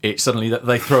you." It's suddenly that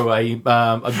they throw a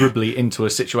Gribbly into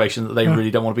a situation that they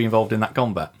really don't want to be involved in that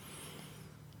combat.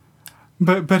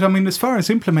 But I mean, as far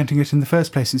as implementing it in the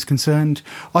first place is concerned,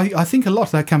 I think a lot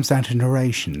of that comes down to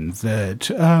narration. That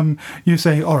you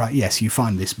say, all right, yes, you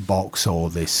find this box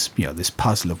or this this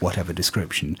puzzle of whatever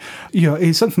description.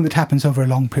 It's something that happens over a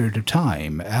long period of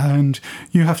time, and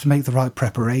you have to make the right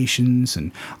preparations.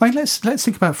 And let's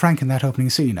think about Frank in that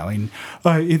opening scene.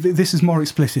 This is more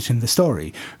explicit in the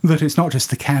story that it's not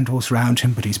just the candles around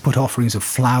him, but he's put offerings of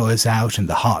flowers out and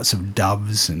the hearts of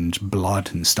doves and blood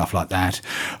and stuff like that.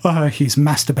 He's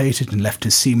masturbated and left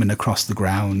his semen across the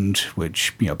ground,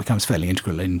 which becomes fairly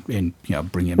integral in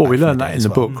bringing him back. We learned that in the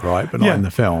book, right? But not in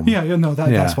the film.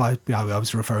 That's why I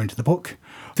was referring to the book.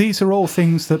 These are all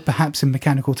things that perhaps in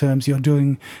mechanical terms you're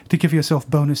doing to give yourself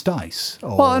bonus dice.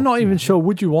 Well, I'm not even sure.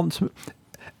 Would you want to...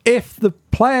 If the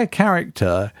player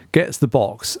character gets the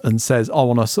box and says, I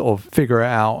want to sort of figure it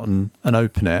out and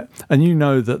open it, and you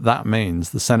know that means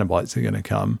the Cenobites are going to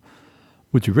come,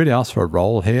 would you really ask for a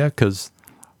roll here? Because...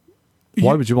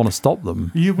 why would you want to stop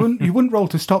them? You wouldn't roll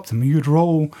to stop them. You'd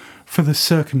roll for the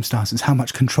circumstances, how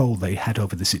much control they had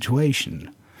over the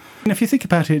situation. And if you think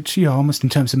about it, almost in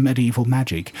terms of medieval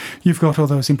magic, you've got all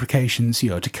those implications,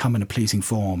 to come in a pleasing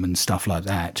form and stuff like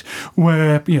that,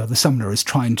 where the summoner is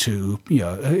trying to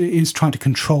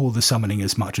control the summoning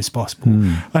as much as possible.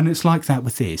 And it's like that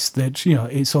with this, that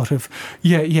it's sort of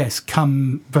yes,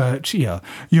 come, but you're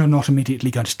not immediately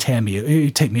going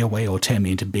to take me away or tear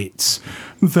me into bits.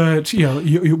 That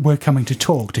we're coming to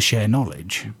talk, to share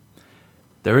knowledge.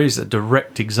 There is a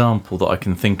direct example that I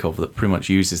can think of that pretty much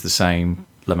uses the same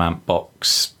Lamant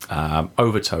box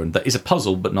overtone. That is a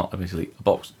puzzle, but not obviously a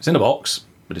box. It's in a box,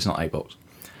 but it's not a box.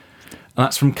 And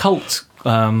that's from Cult.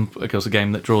 Of course, a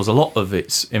game that draws a lot of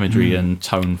its imagery and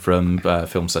tone from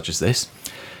films such as this.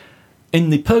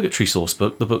 In the Purgatory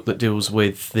sourcebook, the book that deals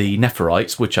with the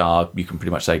Nephirites, which are, you can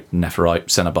pretty much say Nephirite,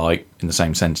 Cenobite in the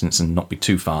same sentence and not be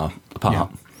too far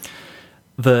apart,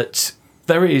 that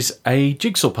there is a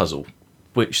jigsaw puzzle,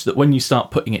 which that when you start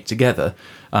putting it together,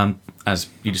 as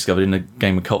you discovered in a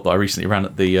game of Cult that I recently ran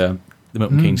at the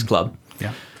Milton Keynes Club,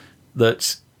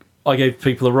 that I gave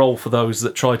people a role for those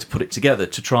that tried to put it together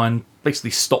to try and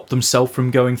basically stop themselves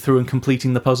from going through and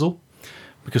completing the puzzle.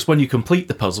 Because when you complete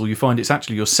the puzzle, you find it's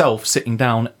actually yourself sitting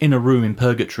down in a room in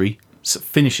Purgatory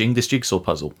finishing this jigsaw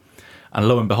puzzle. And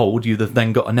lo and behold, you've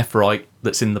then got a Nephirite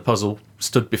that's in the puzzle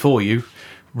stood before you,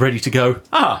 ready to go,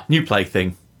 new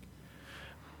plaything.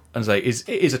 And say, it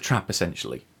is a trap,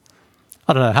 essentially.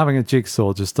 I don't know, having a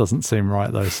jigsaw just doesn't seem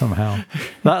right, though, somehow.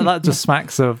 that just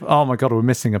smacks of, oh my God, we're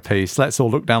missing a piece. Let's all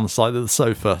look down the side of the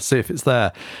sofa, see if it's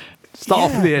there. Start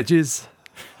off with the edges.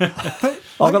 I've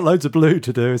got loads of blue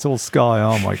to do. It's all sky.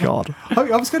 Oh, my God. I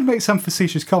was going to make some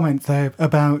facetious comment there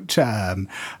about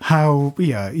how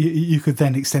you could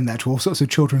then extend that to all sorts of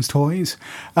children's toys.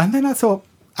 And then I thought,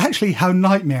 actually, how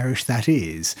nightmarish that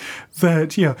is.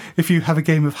 That, if you have a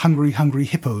game of hungry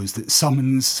hippos that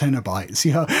summons Cenobites,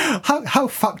 how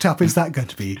fucked up is that going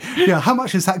to be? How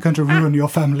much is that going to ruin your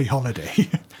family holiday?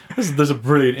 There's a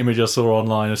brilliant image I saw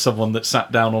online of someone that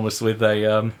sat down almost with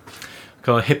a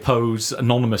kind of hippos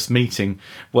anonymous meeting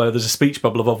where there's a speech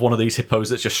bubble above one of these hippos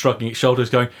that's just shrugging its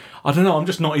shoulders going, I don't know, I'm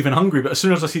just not even hungry, but as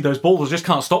soon as I see those balls, I just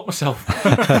can't stop myself.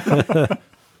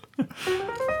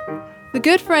 The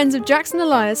good friends of Jackson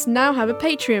Elias now have a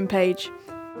Patreon page.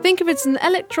 Think of it as an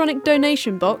electronic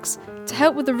donation box to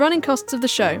help with the running costs of the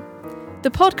show. The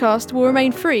podcast will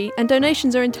remain free and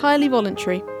donations are entirely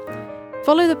voluntary.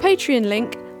 Follow the Patreon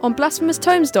link on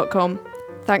blasphemoustomes.com.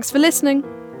 Thanks for listening.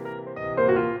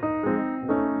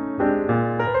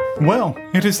 Well,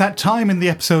 it is that time in the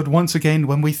episode once again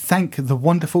when we thank the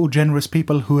wonderful, generous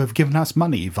people who have given us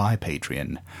money via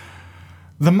Patreon.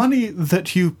 The money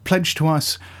that you pledge to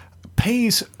us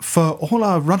pays for all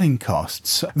our running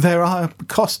costs. There are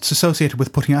costs associated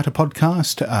with putting out a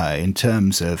podcast in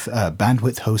terms of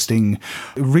bandwidth, hosting,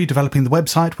 redeveloping the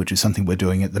website, which is something we're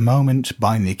doing at the moment,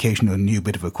 buying the occasional new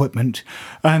bit of equipment.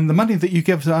 And the money that you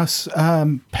give us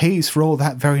pays for all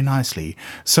that very nicely.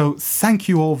 So thank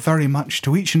you all very much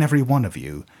to each and every one of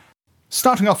you.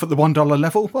 Starting off at the $1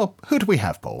 level, well, who do we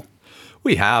have, Paul?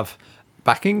 We have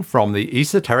backing from the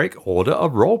Esoteric Order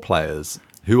of Role Players,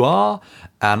 who are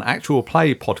an actual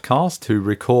play podcast who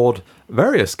record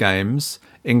various games,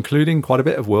 including quite a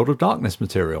bit of World of Darkness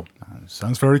material.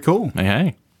 Sounds very cool.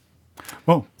 Hey.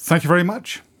 Well, thank you very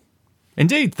much.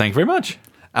 Indeed, thank you very much.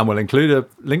 And we'll include a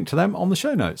link to them on the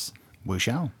show notes. We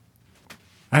shall.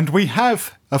 And we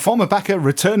have a former backer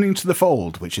returning to the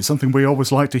fold, which is something we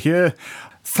always like to hear.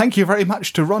 Thank you very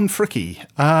much to Ron Fricky.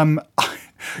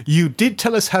 You did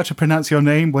tell us how to pronounce your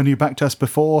name when you backed us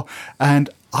before, and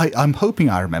I'm hoping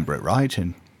I remember it right,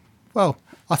 and, well,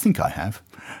 I think I have.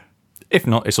 If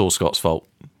not, it's all Scott's fault.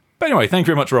 But anyway, thank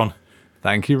you very much, Ron.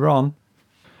 Thank you, Ron.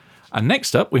 And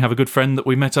next up, we have a good friend that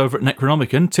we met over at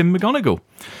Necronomicon, Tim McGonigal,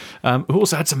 who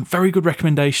also had some very good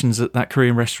recommendations at that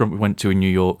Korean restaurant we went to in New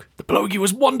York. The blogie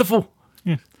was wonderful.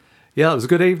 Yeah, it was a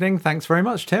good evening. Thanks very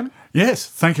much, Tim. Yes,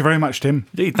 thank you very much, Tim.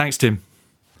 Indeed, thanks, Tim.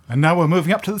 And now we're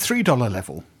moving up to the $3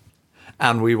 level.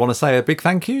 And we want to say a big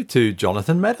thank you to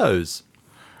Jonathan Meadows.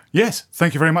 Yes,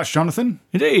 thank you very much, Jonathan.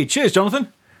 Indeed. Cheers,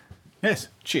 Jonathan. Yes,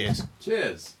 cheers.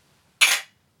 Cheers.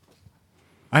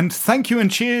 And thank you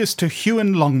and cheers to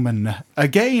Hewan Longman.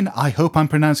 Again, I hope I'm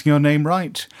pronouncing your name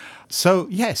right. So,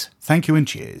 yes, thank you and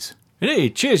cheers.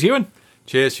 Indeed. Cheers, Ewan.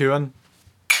 Cheers, Hewan.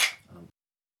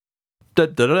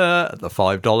 At the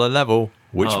 $5 level,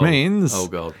 which means... Oh,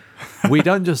 God. We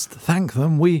don't just thank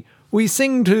them, we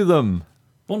sing to them.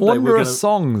 Wondrous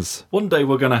songs. One day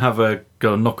we're going to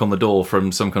go knock on the door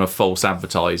from some kind of false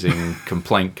advertising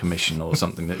complaint commission or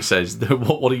something that says,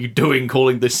 what are you doing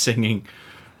calling this singing?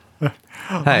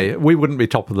 Hey, we wouldn't be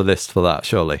top of the list for that,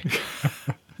 surely.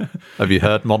 Have you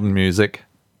heard modern music?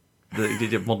 He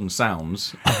did modern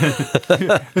sounds.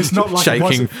 It's not like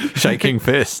shaking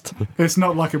fist. It's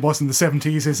not like it was in the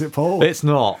 70s, is it, Paul? It's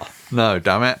not. No,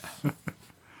 damn it.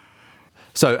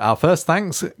 So our first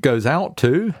thanks goes out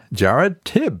to Jared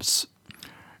Tibbs.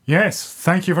 Yes,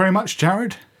 thank you very much,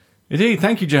 Jared. Indeed,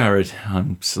 thank you, Jared.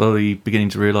 I'm slowly beginning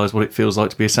to realise what it feels like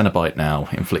to be a Cenobite now,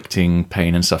 inflicting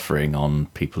pain and suffering on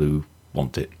people who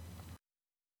want it.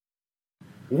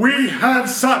 We have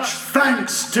such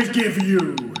thanks to give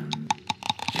you.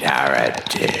 Jared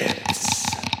Tibbs.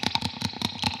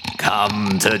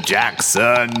 Come to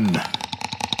Jackson.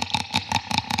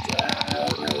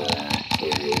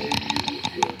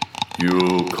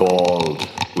 You called,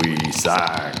 we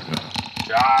sang.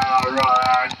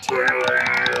 Jared Tibbs.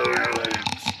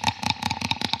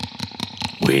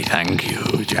 We thank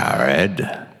you,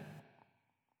 Jared.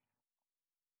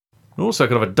 Also,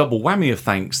 kind of a double whammy of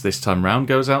thanks this time round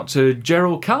goes out to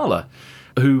Gerald Carla,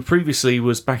 who previously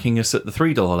was backing us at the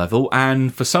 $3 level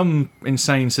and for some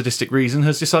insane sadistic reason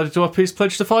has decided to up his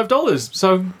pledge to $5.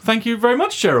 So thank you very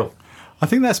much, Gerald. I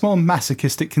think that's more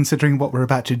masochistic considering what we're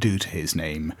about to do to his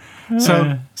name.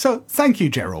 So thank you,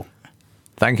 Gerald.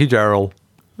 Thank you, Gerald.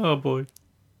 Oh, boy.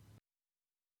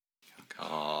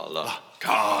 Carla.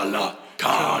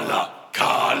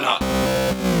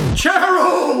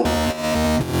 Gerald!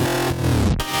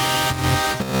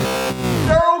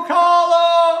 Gerald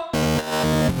Carla!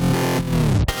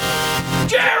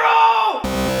 Gerald!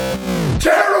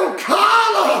 Gerald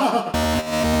Carla!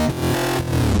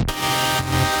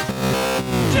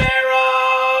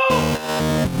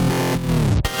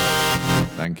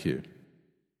 Thank you.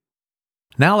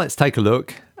 Now let's take a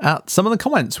look at some of the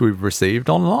comments we've received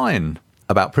online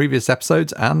about previous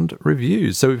episodes and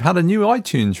reviews. So we've had a new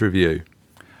iTunes review.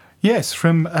 Yes,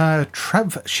 from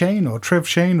Trev Shane or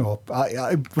TRV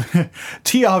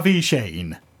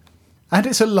Shane. And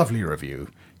it's a lovely review.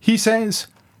 He says,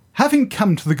 having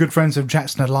come to the good friends of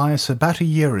Jackson Elias about a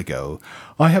year ago,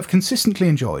 I have consistently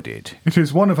enjoyed it. It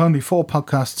is one of only 4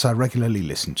 podcasts I regularly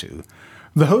listen to.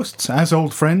 The hosts, as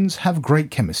old friends, have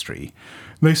great chemistry.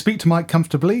 They speak to Mike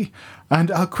comfortably and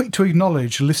are quick to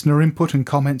acknowledge listener input and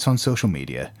comments on social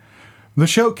media. The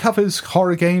show covers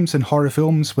horror games and horror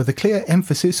films with a clear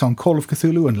emphasis on Call of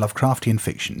Cthulhu and Lovecraftian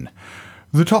fiction.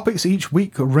 The topics each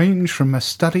week range from a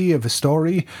study of a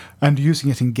story and using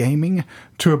it in gaming,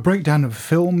 to a breakdown of a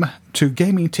film, to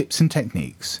gaming tips and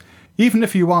techniques. Even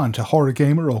if you aren't a horror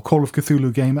gamer or Call of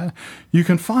Cthulhu gamer, you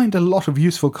can find a lot of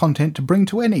useful content to bring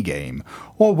to any game,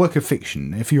 or work of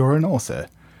fiction if you're an author.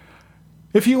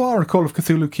 If you are a Call of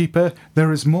Cthulhu keeper,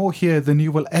 there is more here than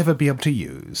you will ever be able to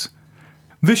use.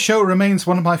 This show remains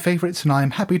one of my favourites and I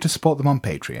am happy to support them on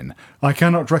Patreon. I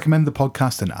cannot recommend the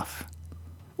podcast enough.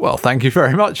 Well, thank you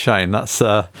very much, Shane.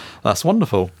 That's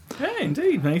wonderful. Yeah,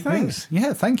 indeed. Many thanks.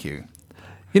 Yeah, thank you.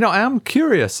 You know, I am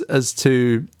curious as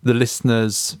to the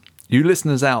listeners, you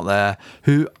listeners out there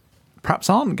who perhaps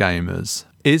aren't gamers.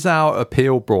 Is our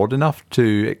appeal broad enough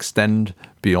to extend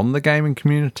beyond the gaming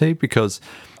community? Because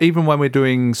even when we're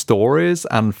doing stories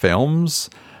and films,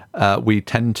 we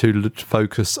tend to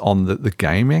focus on the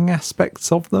gaming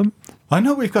aspects of them. I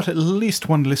know we've got at least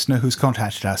one listener who's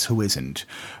contacted us who isn't.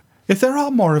 If there are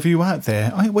more of you out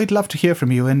there, we'd love to hear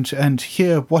from you and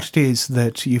hear what it is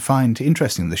that you find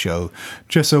interesting in the show,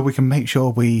 just so we can make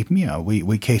sure we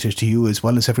cater to you as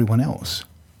well as everyone else.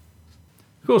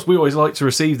 Of course, we always like to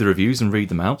receive the reviews and read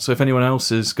them out, so if anyone else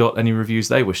has got any reviews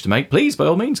they wish to make, please, by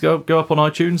all means, go up on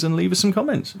iTunes and leave us some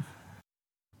comments.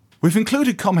 We've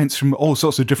included comments from all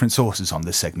sorts of different sources on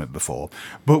this segment before,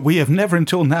 but we have never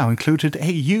until now included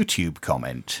a YouTube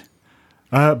comment.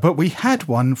 But we had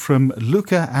one from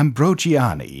Luca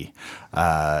Ambrogiani,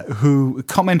 who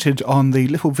commented on the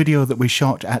little video that we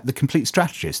shot at The Complete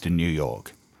Strategist in New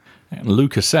York. And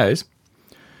Luca says,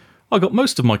 I got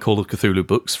most of my Call of Cthulhu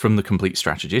books from The Complete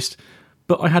Strategist,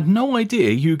 but I had no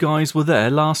idea you guys were there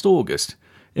last August.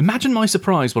 Imagine my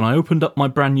surprise when I opened up my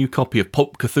brand new copy of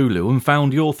Pulp Cthulhu and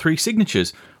found your 3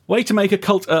 signatures. Way to make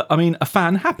a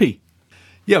fan happy.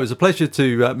 Yeah, it was a pleasure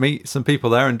to meet some people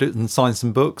there and sign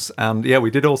some books. And yeah,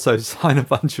 we did also sign a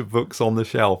bunch of books on the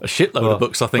shelf. A shitload of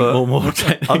books, I think, more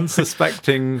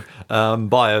unsuspecting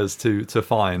buyers to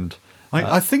find.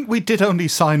 I think we did only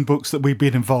sign books that we'd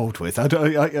been involved with. I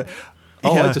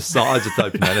just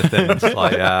opened anything.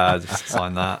 Just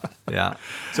sign that. Yeah.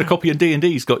 So a copy of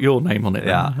D&D's got your name on it.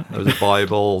 Yeah. There was a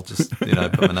Bible, just,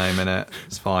 put my name in it.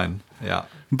 It's fine. Yeah.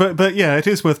 But yeah, it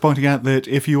is worth pointing out that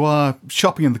if you are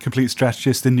shopping in The Complete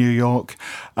Strategist in New York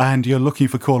and you're looking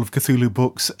for Call of Cthulhu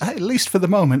books, at least for the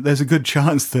moment, there's a good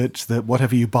chance that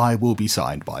whatever you buy will be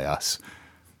signed by us.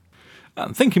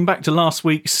 Thinking back to last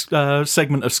week's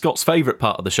segment of Scott's favourite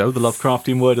part of the show, the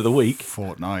Lovecraftian Word of the Week,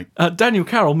 Fortnight, Daniel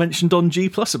Carroll mentioned on G+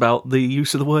 about the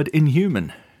use of the word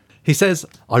inhuman. He says,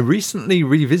 I recently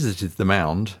revisited the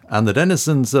mound, and the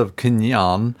denizens of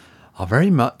Kinyan are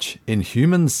very much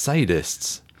inhuman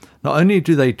sadists. Not only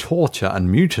do they torture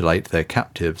and mutilate their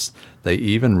captives, they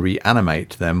even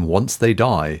reanimate them once they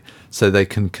die, so they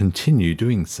can continue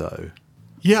doing so.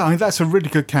 Yeah, that's a really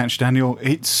good catch, Daniel.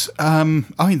 It's,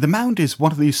 The Mound is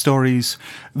one of these stories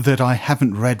that I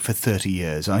haven't read for 30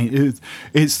 years.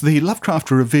 It's the Lovecraft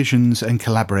revisions and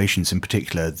collaborations in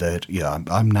particular that,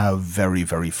 I'm now very,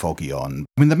 very foggy on.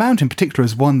 The Mound in particular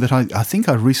is one that I think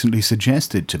I recently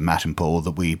suggested to Matt and Paul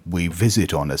that we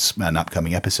visit on an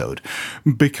upcoming episode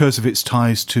because of its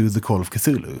ties to the Call of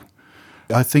Cthulhu.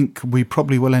 I think we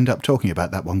probably will end up talking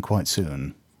about that one quite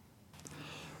soon.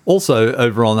 Also,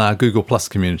 over on our Google Plus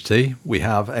community, we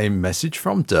have a message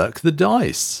from Dirk the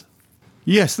Dice.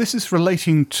 Yes, this is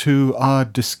relating to our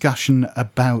discussion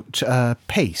about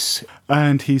pace.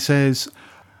 And he says,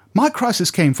 my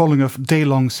crisis came following a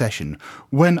day-long session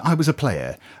when I was a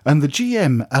player, and the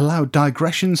GM allowed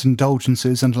digressions,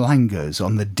 indulgences, and languors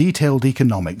on the detailed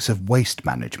economics of waste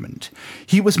management.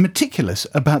 He was meticulous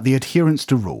about the adherence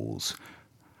to rules.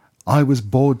 I was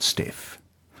bored stiff.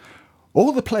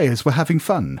 All the players were having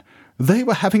fun. They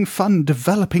were having fun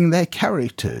developing their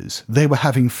characters. They were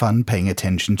having fun paying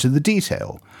attention to the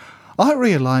detail. I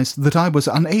realised that I was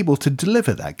unable to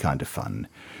deliver that kind of fun.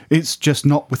 It's just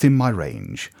not within my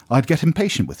range. I'd get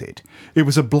impatient with it. It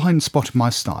was a blind spot in my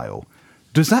style.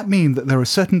 Does that mean that there are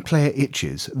certain player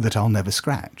itches that I'll never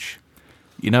scratch?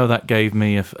 That gave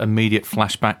me an immediate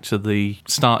flashback to the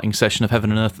starting session of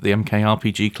Heaven and Earth at the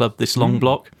MKRPG Club, this long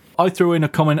block. I threw in a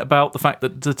comment about the fact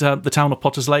that the town of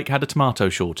Potter's Lake had a tomato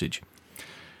shortage.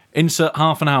 Insert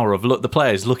half an hour of the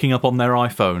players looking up on their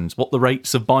iPhones what the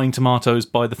rates of buying tomatoes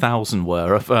by the thousand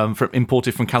were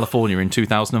imported from California in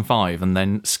 2005, and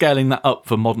then scaling that up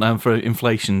for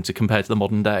inflation to compare to the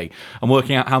modern day, and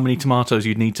working out how many tomatoes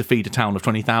you'd need to feed a town of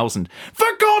 20,000. For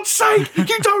God's sake,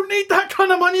 you don't need that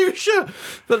kind of minutia.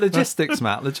 But logistics,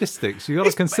 Matt, logistics. You've got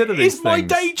to consider these things. It's my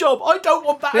day job. I don't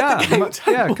want that at the game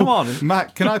table. Yeah, come on.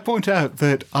 Matt, can I point out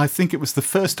that I think it was the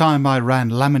first time I ran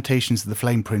Lamentations of the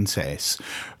Flame Princess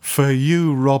for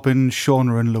you, Robin,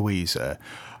 Shauna and Louisa.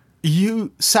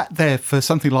 You sat there for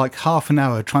something like half an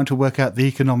hour trying to work out the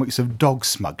economics of dog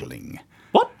smuggling.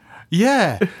 What?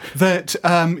 Yeah, that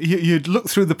you'd look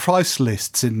through the price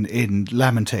lists in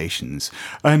Lamentations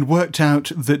and worked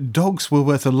out that dogs were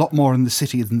worth a lot more in the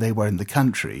city than they were in the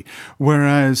country,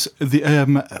 whereas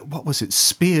the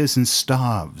spears and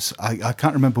staves, I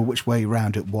can't remember which way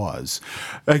round it was.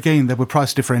 Again, there were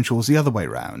price differentials the other way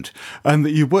round, and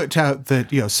that you worked out that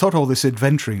sod all this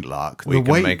adventuring lark. We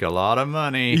can make a lot of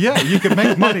money. Yeah, you can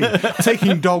make money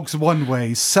taking dogs one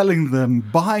way, selling them,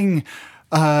 buying.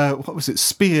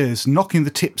 Spears, knocking the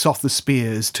tips off the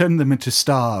spears, turning them into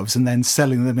staves, and then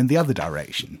selling them in the other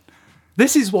direction.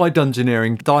 This is why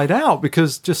dungeoneering died out,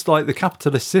 because just like the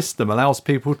capitalist system allows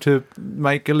people to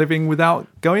make a living without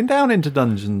going down into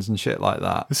dungeons and shit like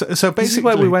that. So basically, this is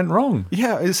where we went wrong.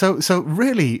 Yeah, so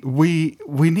really, we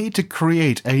need to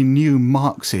create a new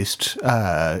Marxist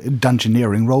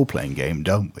dungeoneering role-playing game,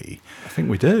 don't we? I think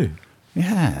we do.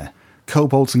 Yeah.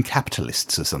 Kobolds and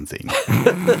capitalists or something.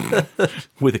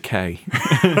 With a K.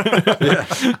 Yeah.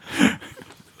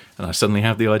 And I suddenly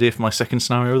have the idea for my second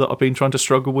scenario that I've been trying to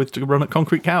struggle with to run at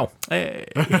Concrete Cow. Hey.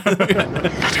 But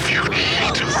if you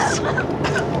need us,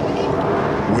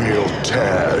 we'll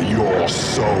tear your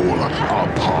soul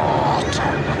apart.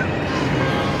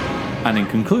 And in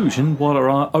conclusion, what are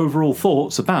our overall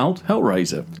thoughts about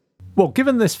Hellraiser? Well,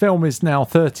 given this film is now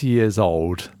 30 years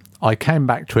old, I came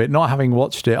back to it, not having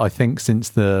watched it, I think, since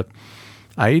the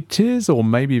 80s or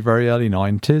maybe very early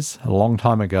 90s, a long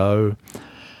time ago.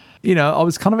 You know, I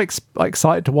was kind of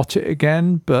excited to watch it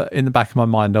again, but in the back of my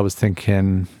mind, I was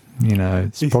thinking, you know,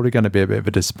 it's probably going to be a bit of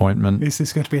a disappointment. Is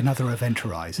this going to be another Event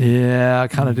Horizon? Yeah, I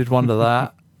kind of did wonder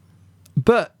that.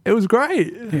 But it was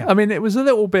great. Yeah. I mean, it was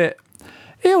a bit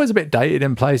dated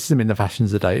in places. I mean, the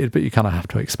fashions are dated, but you kind of have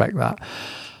to expect that.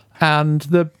 And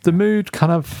the mood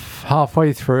kind of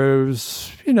halfway through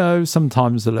was, you know,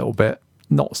 sometimes a little bit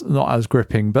not as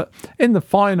gripping. But in the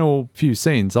final few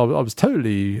scenes, I was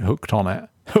totally hooked on it.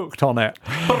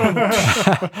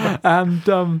 And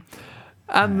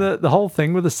the whole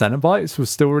thing with the Cenobites was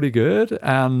still really good.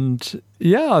 And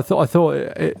yeah, I thought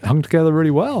it hung together really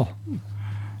well.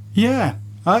 Yeah,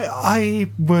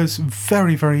 I was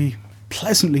very, very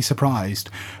pleasantly surprised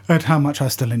at how much I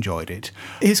still enjoyed it.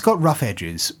 It's got rough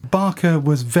edges. Barker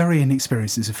was very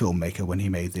inexperienced as a filmmaker when he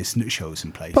made this Shows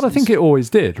in Places. But I think it always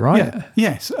did, right? Yeah,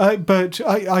 yes, but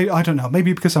I don't know.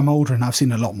 Maybe because I'm older and I've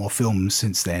seen a lot more films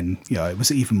since then, you know, it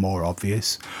was even more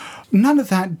obvious. None of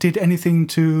that did anything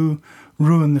to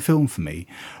ruin the film for me.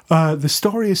 The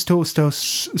story is still so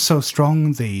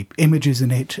strong, the images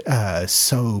in it are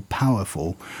so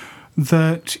powerful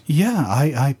that, yeah,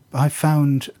 I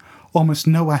found almost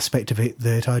no aspect of it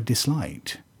that I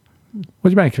disliked. What do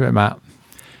you make of it, Matt?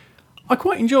 I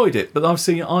quite enjoyed it, but I've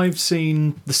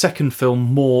seen the second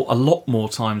film a lot more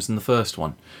times than the first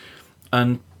one.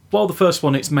 And while the first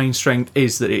one, its main strength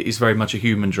is that it is very much a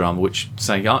human drama, which,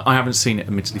 say, I haven't seen it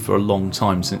admittedly for a long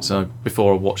time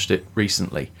before I watched it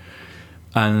recently.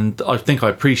 And I think I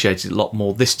appreciated it a lot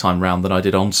more this time round than I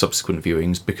did on subsequent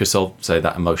viewings because of, say,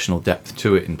 that emotional depth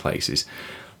to it in places.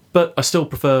 But I still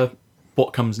prefer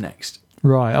what comes next.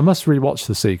 Right, I must rewatch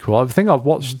the sequel. I think I've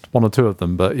watched one or two of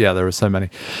them, but yeah, there are so many.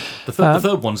 The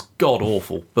third one's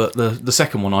god-awful, but the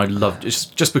second one I loved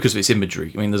just because of its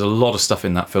imagery. I mean, there's a lot of stuff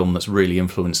in that film that's really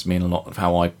influenced me in a lot of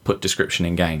how I put description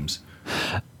in games.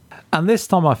 And this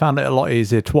time I found it a lot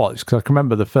easier to watch because I can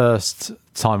remember the first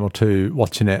time or two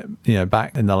watching it, you know,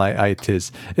 back in the late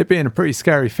 80s, it being a pretty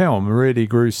scary film, a really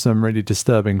gruesome, really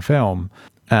disturbing film,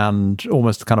 and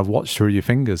almost kind of watch through your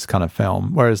fingers kind of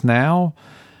film. Whereas now,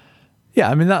 yeah,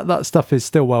 I mean, that stuff is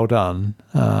still well done,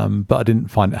 but I didn't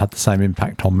find it had the same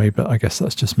impact on me, but I guess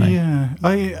that's just me. Yeah,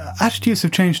 attitudes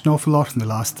have changed an awful lot in the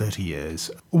last 30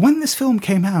 years. When this film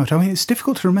came out, I mean, it's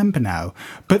difficult to remember now,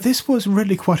 but this was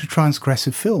really quite a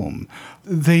transgressive film.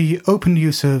 The open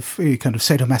use of kind of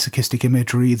sadomasochistic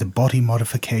imagery, the body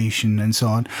modification and so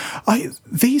on,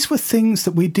 these were things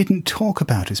that we didn't talk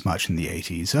about as much in the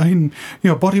 80s. I mean, you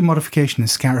know, body modification and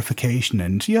scarification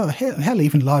and, you know, hell,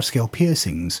 even large-scale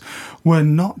piercings were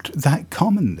not that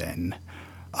common then.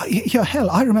 Yeah, hell,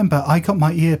 I remember I got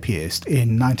my ear pierced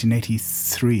in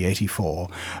 1983, 84,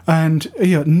 and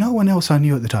you know, no one else I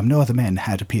knew at the time, no other men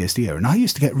had a pierced ear, and I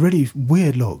used to get really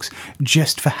weird looks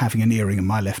just for having an earring in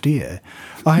my left ear.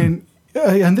 And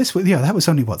this was, that was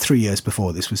only, 3 years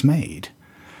before this was made.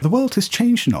 The world has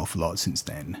changed an awful lot since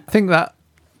then. I think that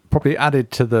probably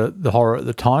added to the horror at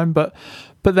the time, but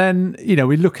then, you know,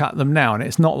 we look at them now and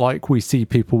it's not like we see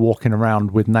people walking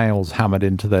around with nails hammered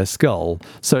into their skull.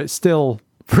 So it's still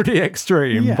pretty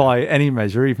extreme by any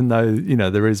measure, even though, you know,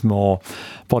 there is more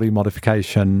body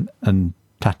modification and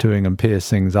tattooing and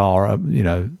piercings are, you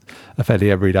know, a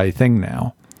fairly everyday thing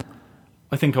now.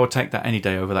 I think I would take that any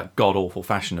day over that god-awful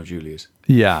fashion of Julia's.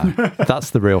 Yeah, that's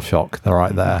the real shock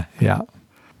right there, yeah.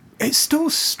 It still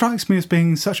strikes me as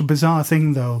being such a bizarre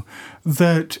thing, though,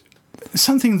 that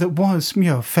something that was, you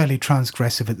know, fairly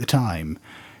transgressive at the time,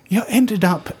 you know, ended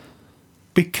up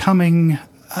becoming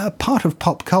a part of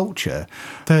pop culture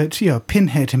that, you know,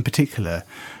 Pinhead in particular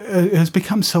has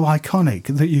become so iconic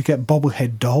that you get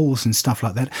bobblehead dolls and stuff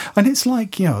like that. And it's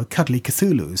like, you know, cuddly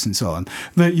Cthulhu's and so on,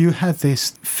 that you had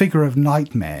this figure of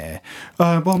nightmare.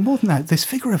 Well, more than that, this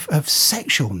figure of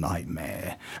sexual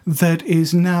nightmare that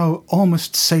is now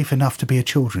almost safe enough to be a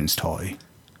children's toy.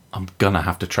 I'm going to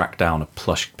have to track down a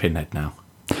plush Pinhead now.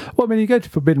 Well, I mean, you go to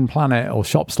Forbidden Planet or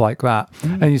shops like that,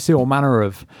 and you see all manner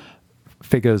of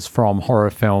figures from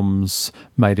horror films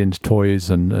made into toys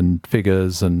and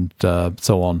figures and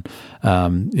so on,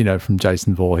 you know, from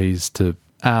Jason Voorhees to,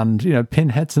 and, you know,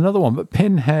 Pinhead's another one. But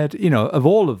Pinhead, you know, of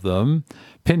all of them,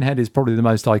 Pinhead is probably the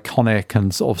most iconic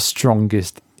and sort of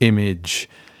strongest image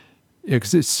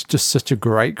because it's just such a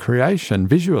great creation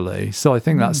visually. So I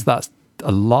think that's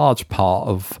a large part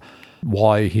of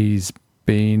why he's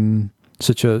been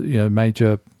such a, you know,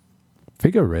 major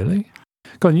figure, really.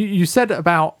 Go on, you said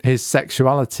about his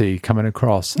sexuality coming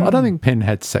across. I don't think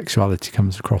Pinhead's sexuality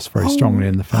comes across very strongly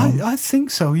in the film. I think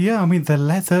so, yeah. I mean, the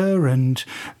leather and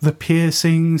the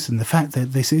piercings and the fact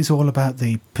that this is all about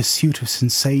the pursuit of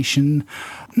sensation.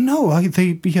 No,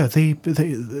 the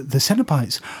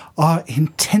Cenobites are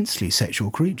intensely sexual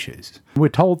creatures. We're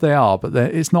told they are, but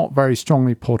it's not very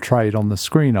strongly portrayed on the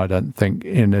screen, I don't think,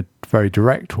 in a very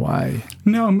direct way.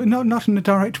 No, not in a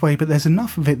direct way, but there's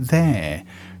enough of it there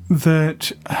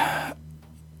that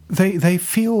they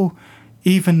feel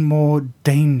even more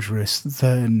dangerous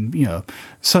than,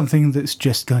 something that's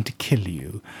just going to kill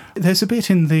you. There's a bit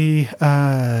in the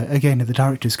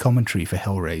director's commentary for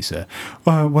Hellraiser,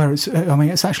 where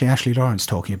it's actually Ashley Lawrence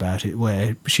talking about it,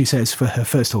 where she says for her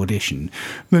first audition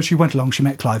that she went along, she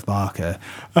met Clive Barker,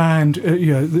 and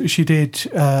she did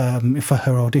for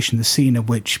her audition the scene in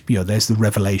which there's the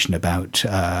revelation about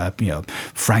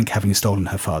Frank having stolen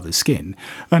her father's skin,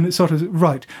 and it's sort of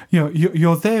right.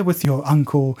 You're there with your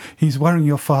uncle. He's wearing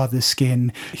your father's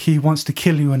skin. He wants to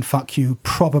kill you and fuck you,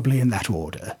 probably in that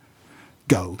order.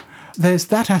 Go. There's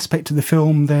that aspect of the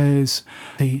film. There's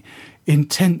the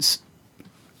intense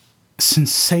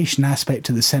sensation aspect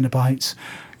to the Cenobites.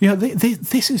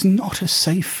 This is not a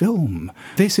safe film.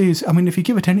 This is, if you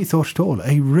give it any thought at all,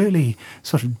 a really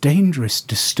sort of dangerous,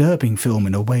 disturbing film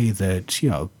in a way that,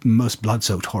 most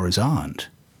blood-soaked horrors aren't.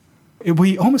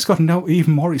 We almost got an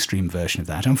even more extreme version of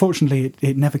that. Unfortunately,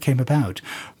 it never came about.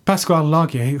 Pasquale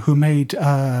Largier, who made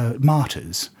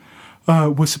Martyrs,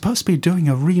 was supposed to be doing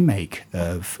a remake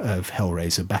of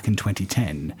Hellraiser back in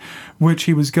 2010, which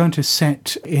he was going to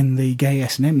set in the gay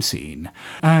S&M scene.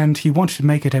 And he wanted to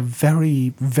make it a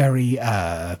very, very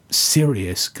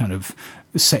serious kind of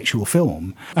sexual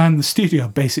film, and the studio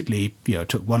basically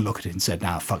took one look at it and said,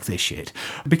 "Nah, fuck this shit,"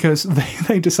 because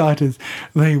they decided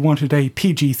they wanted a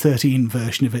PG-13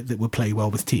 version of it that would play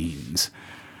well with teens.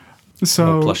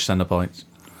 So more plush Cenobites.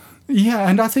 Yeah,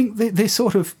 and I think this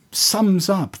sort of sums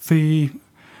up the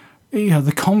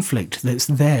conflict that's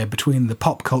there between the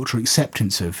pop culture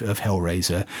acceptance of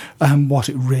Hellraiser and what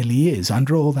it really is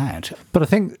under all that. But I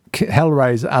think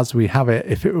Hellraiser, as we have it,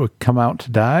 if it would come out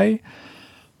today,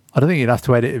 I don't think you'd have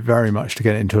to edit it very much to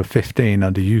get it into a 15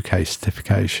 under UK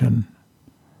certification.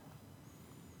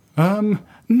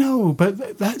 No,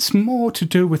 but that's more to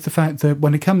do with the fact that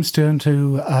when it comes down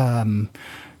to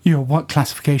what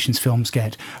classifications films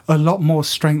get, a lot more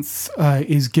strength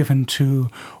is given to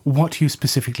what you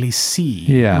specifically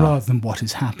see rather than what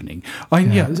is happening.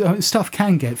 Stuff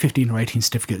can get 15 or 18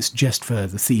 certificates just for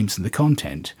the themes and the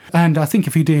content. And I think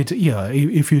if you did,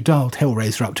 if you dialed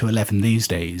Hellraiser up to 11 these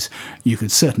days, you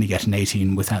could certainly get an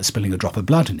 18 without spilling a drop of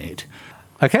blood in it.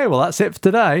 Okay, well, that's it for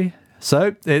today.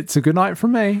 So it's a good night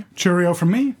from me. Cheerio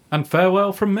from me. And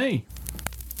farewell from me.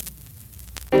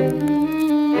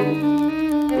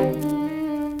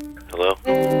 Hello?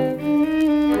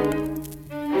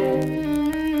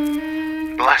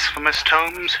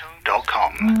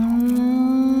 BlasphemousTomes.com.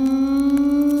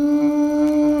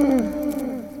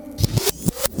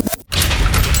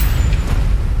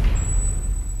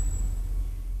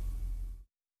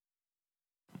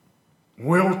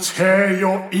 We'll tear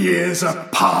your ears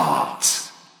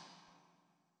apart.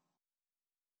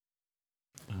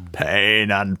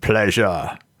 Pain and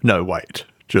pleasure. No, wait,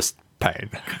 just pain.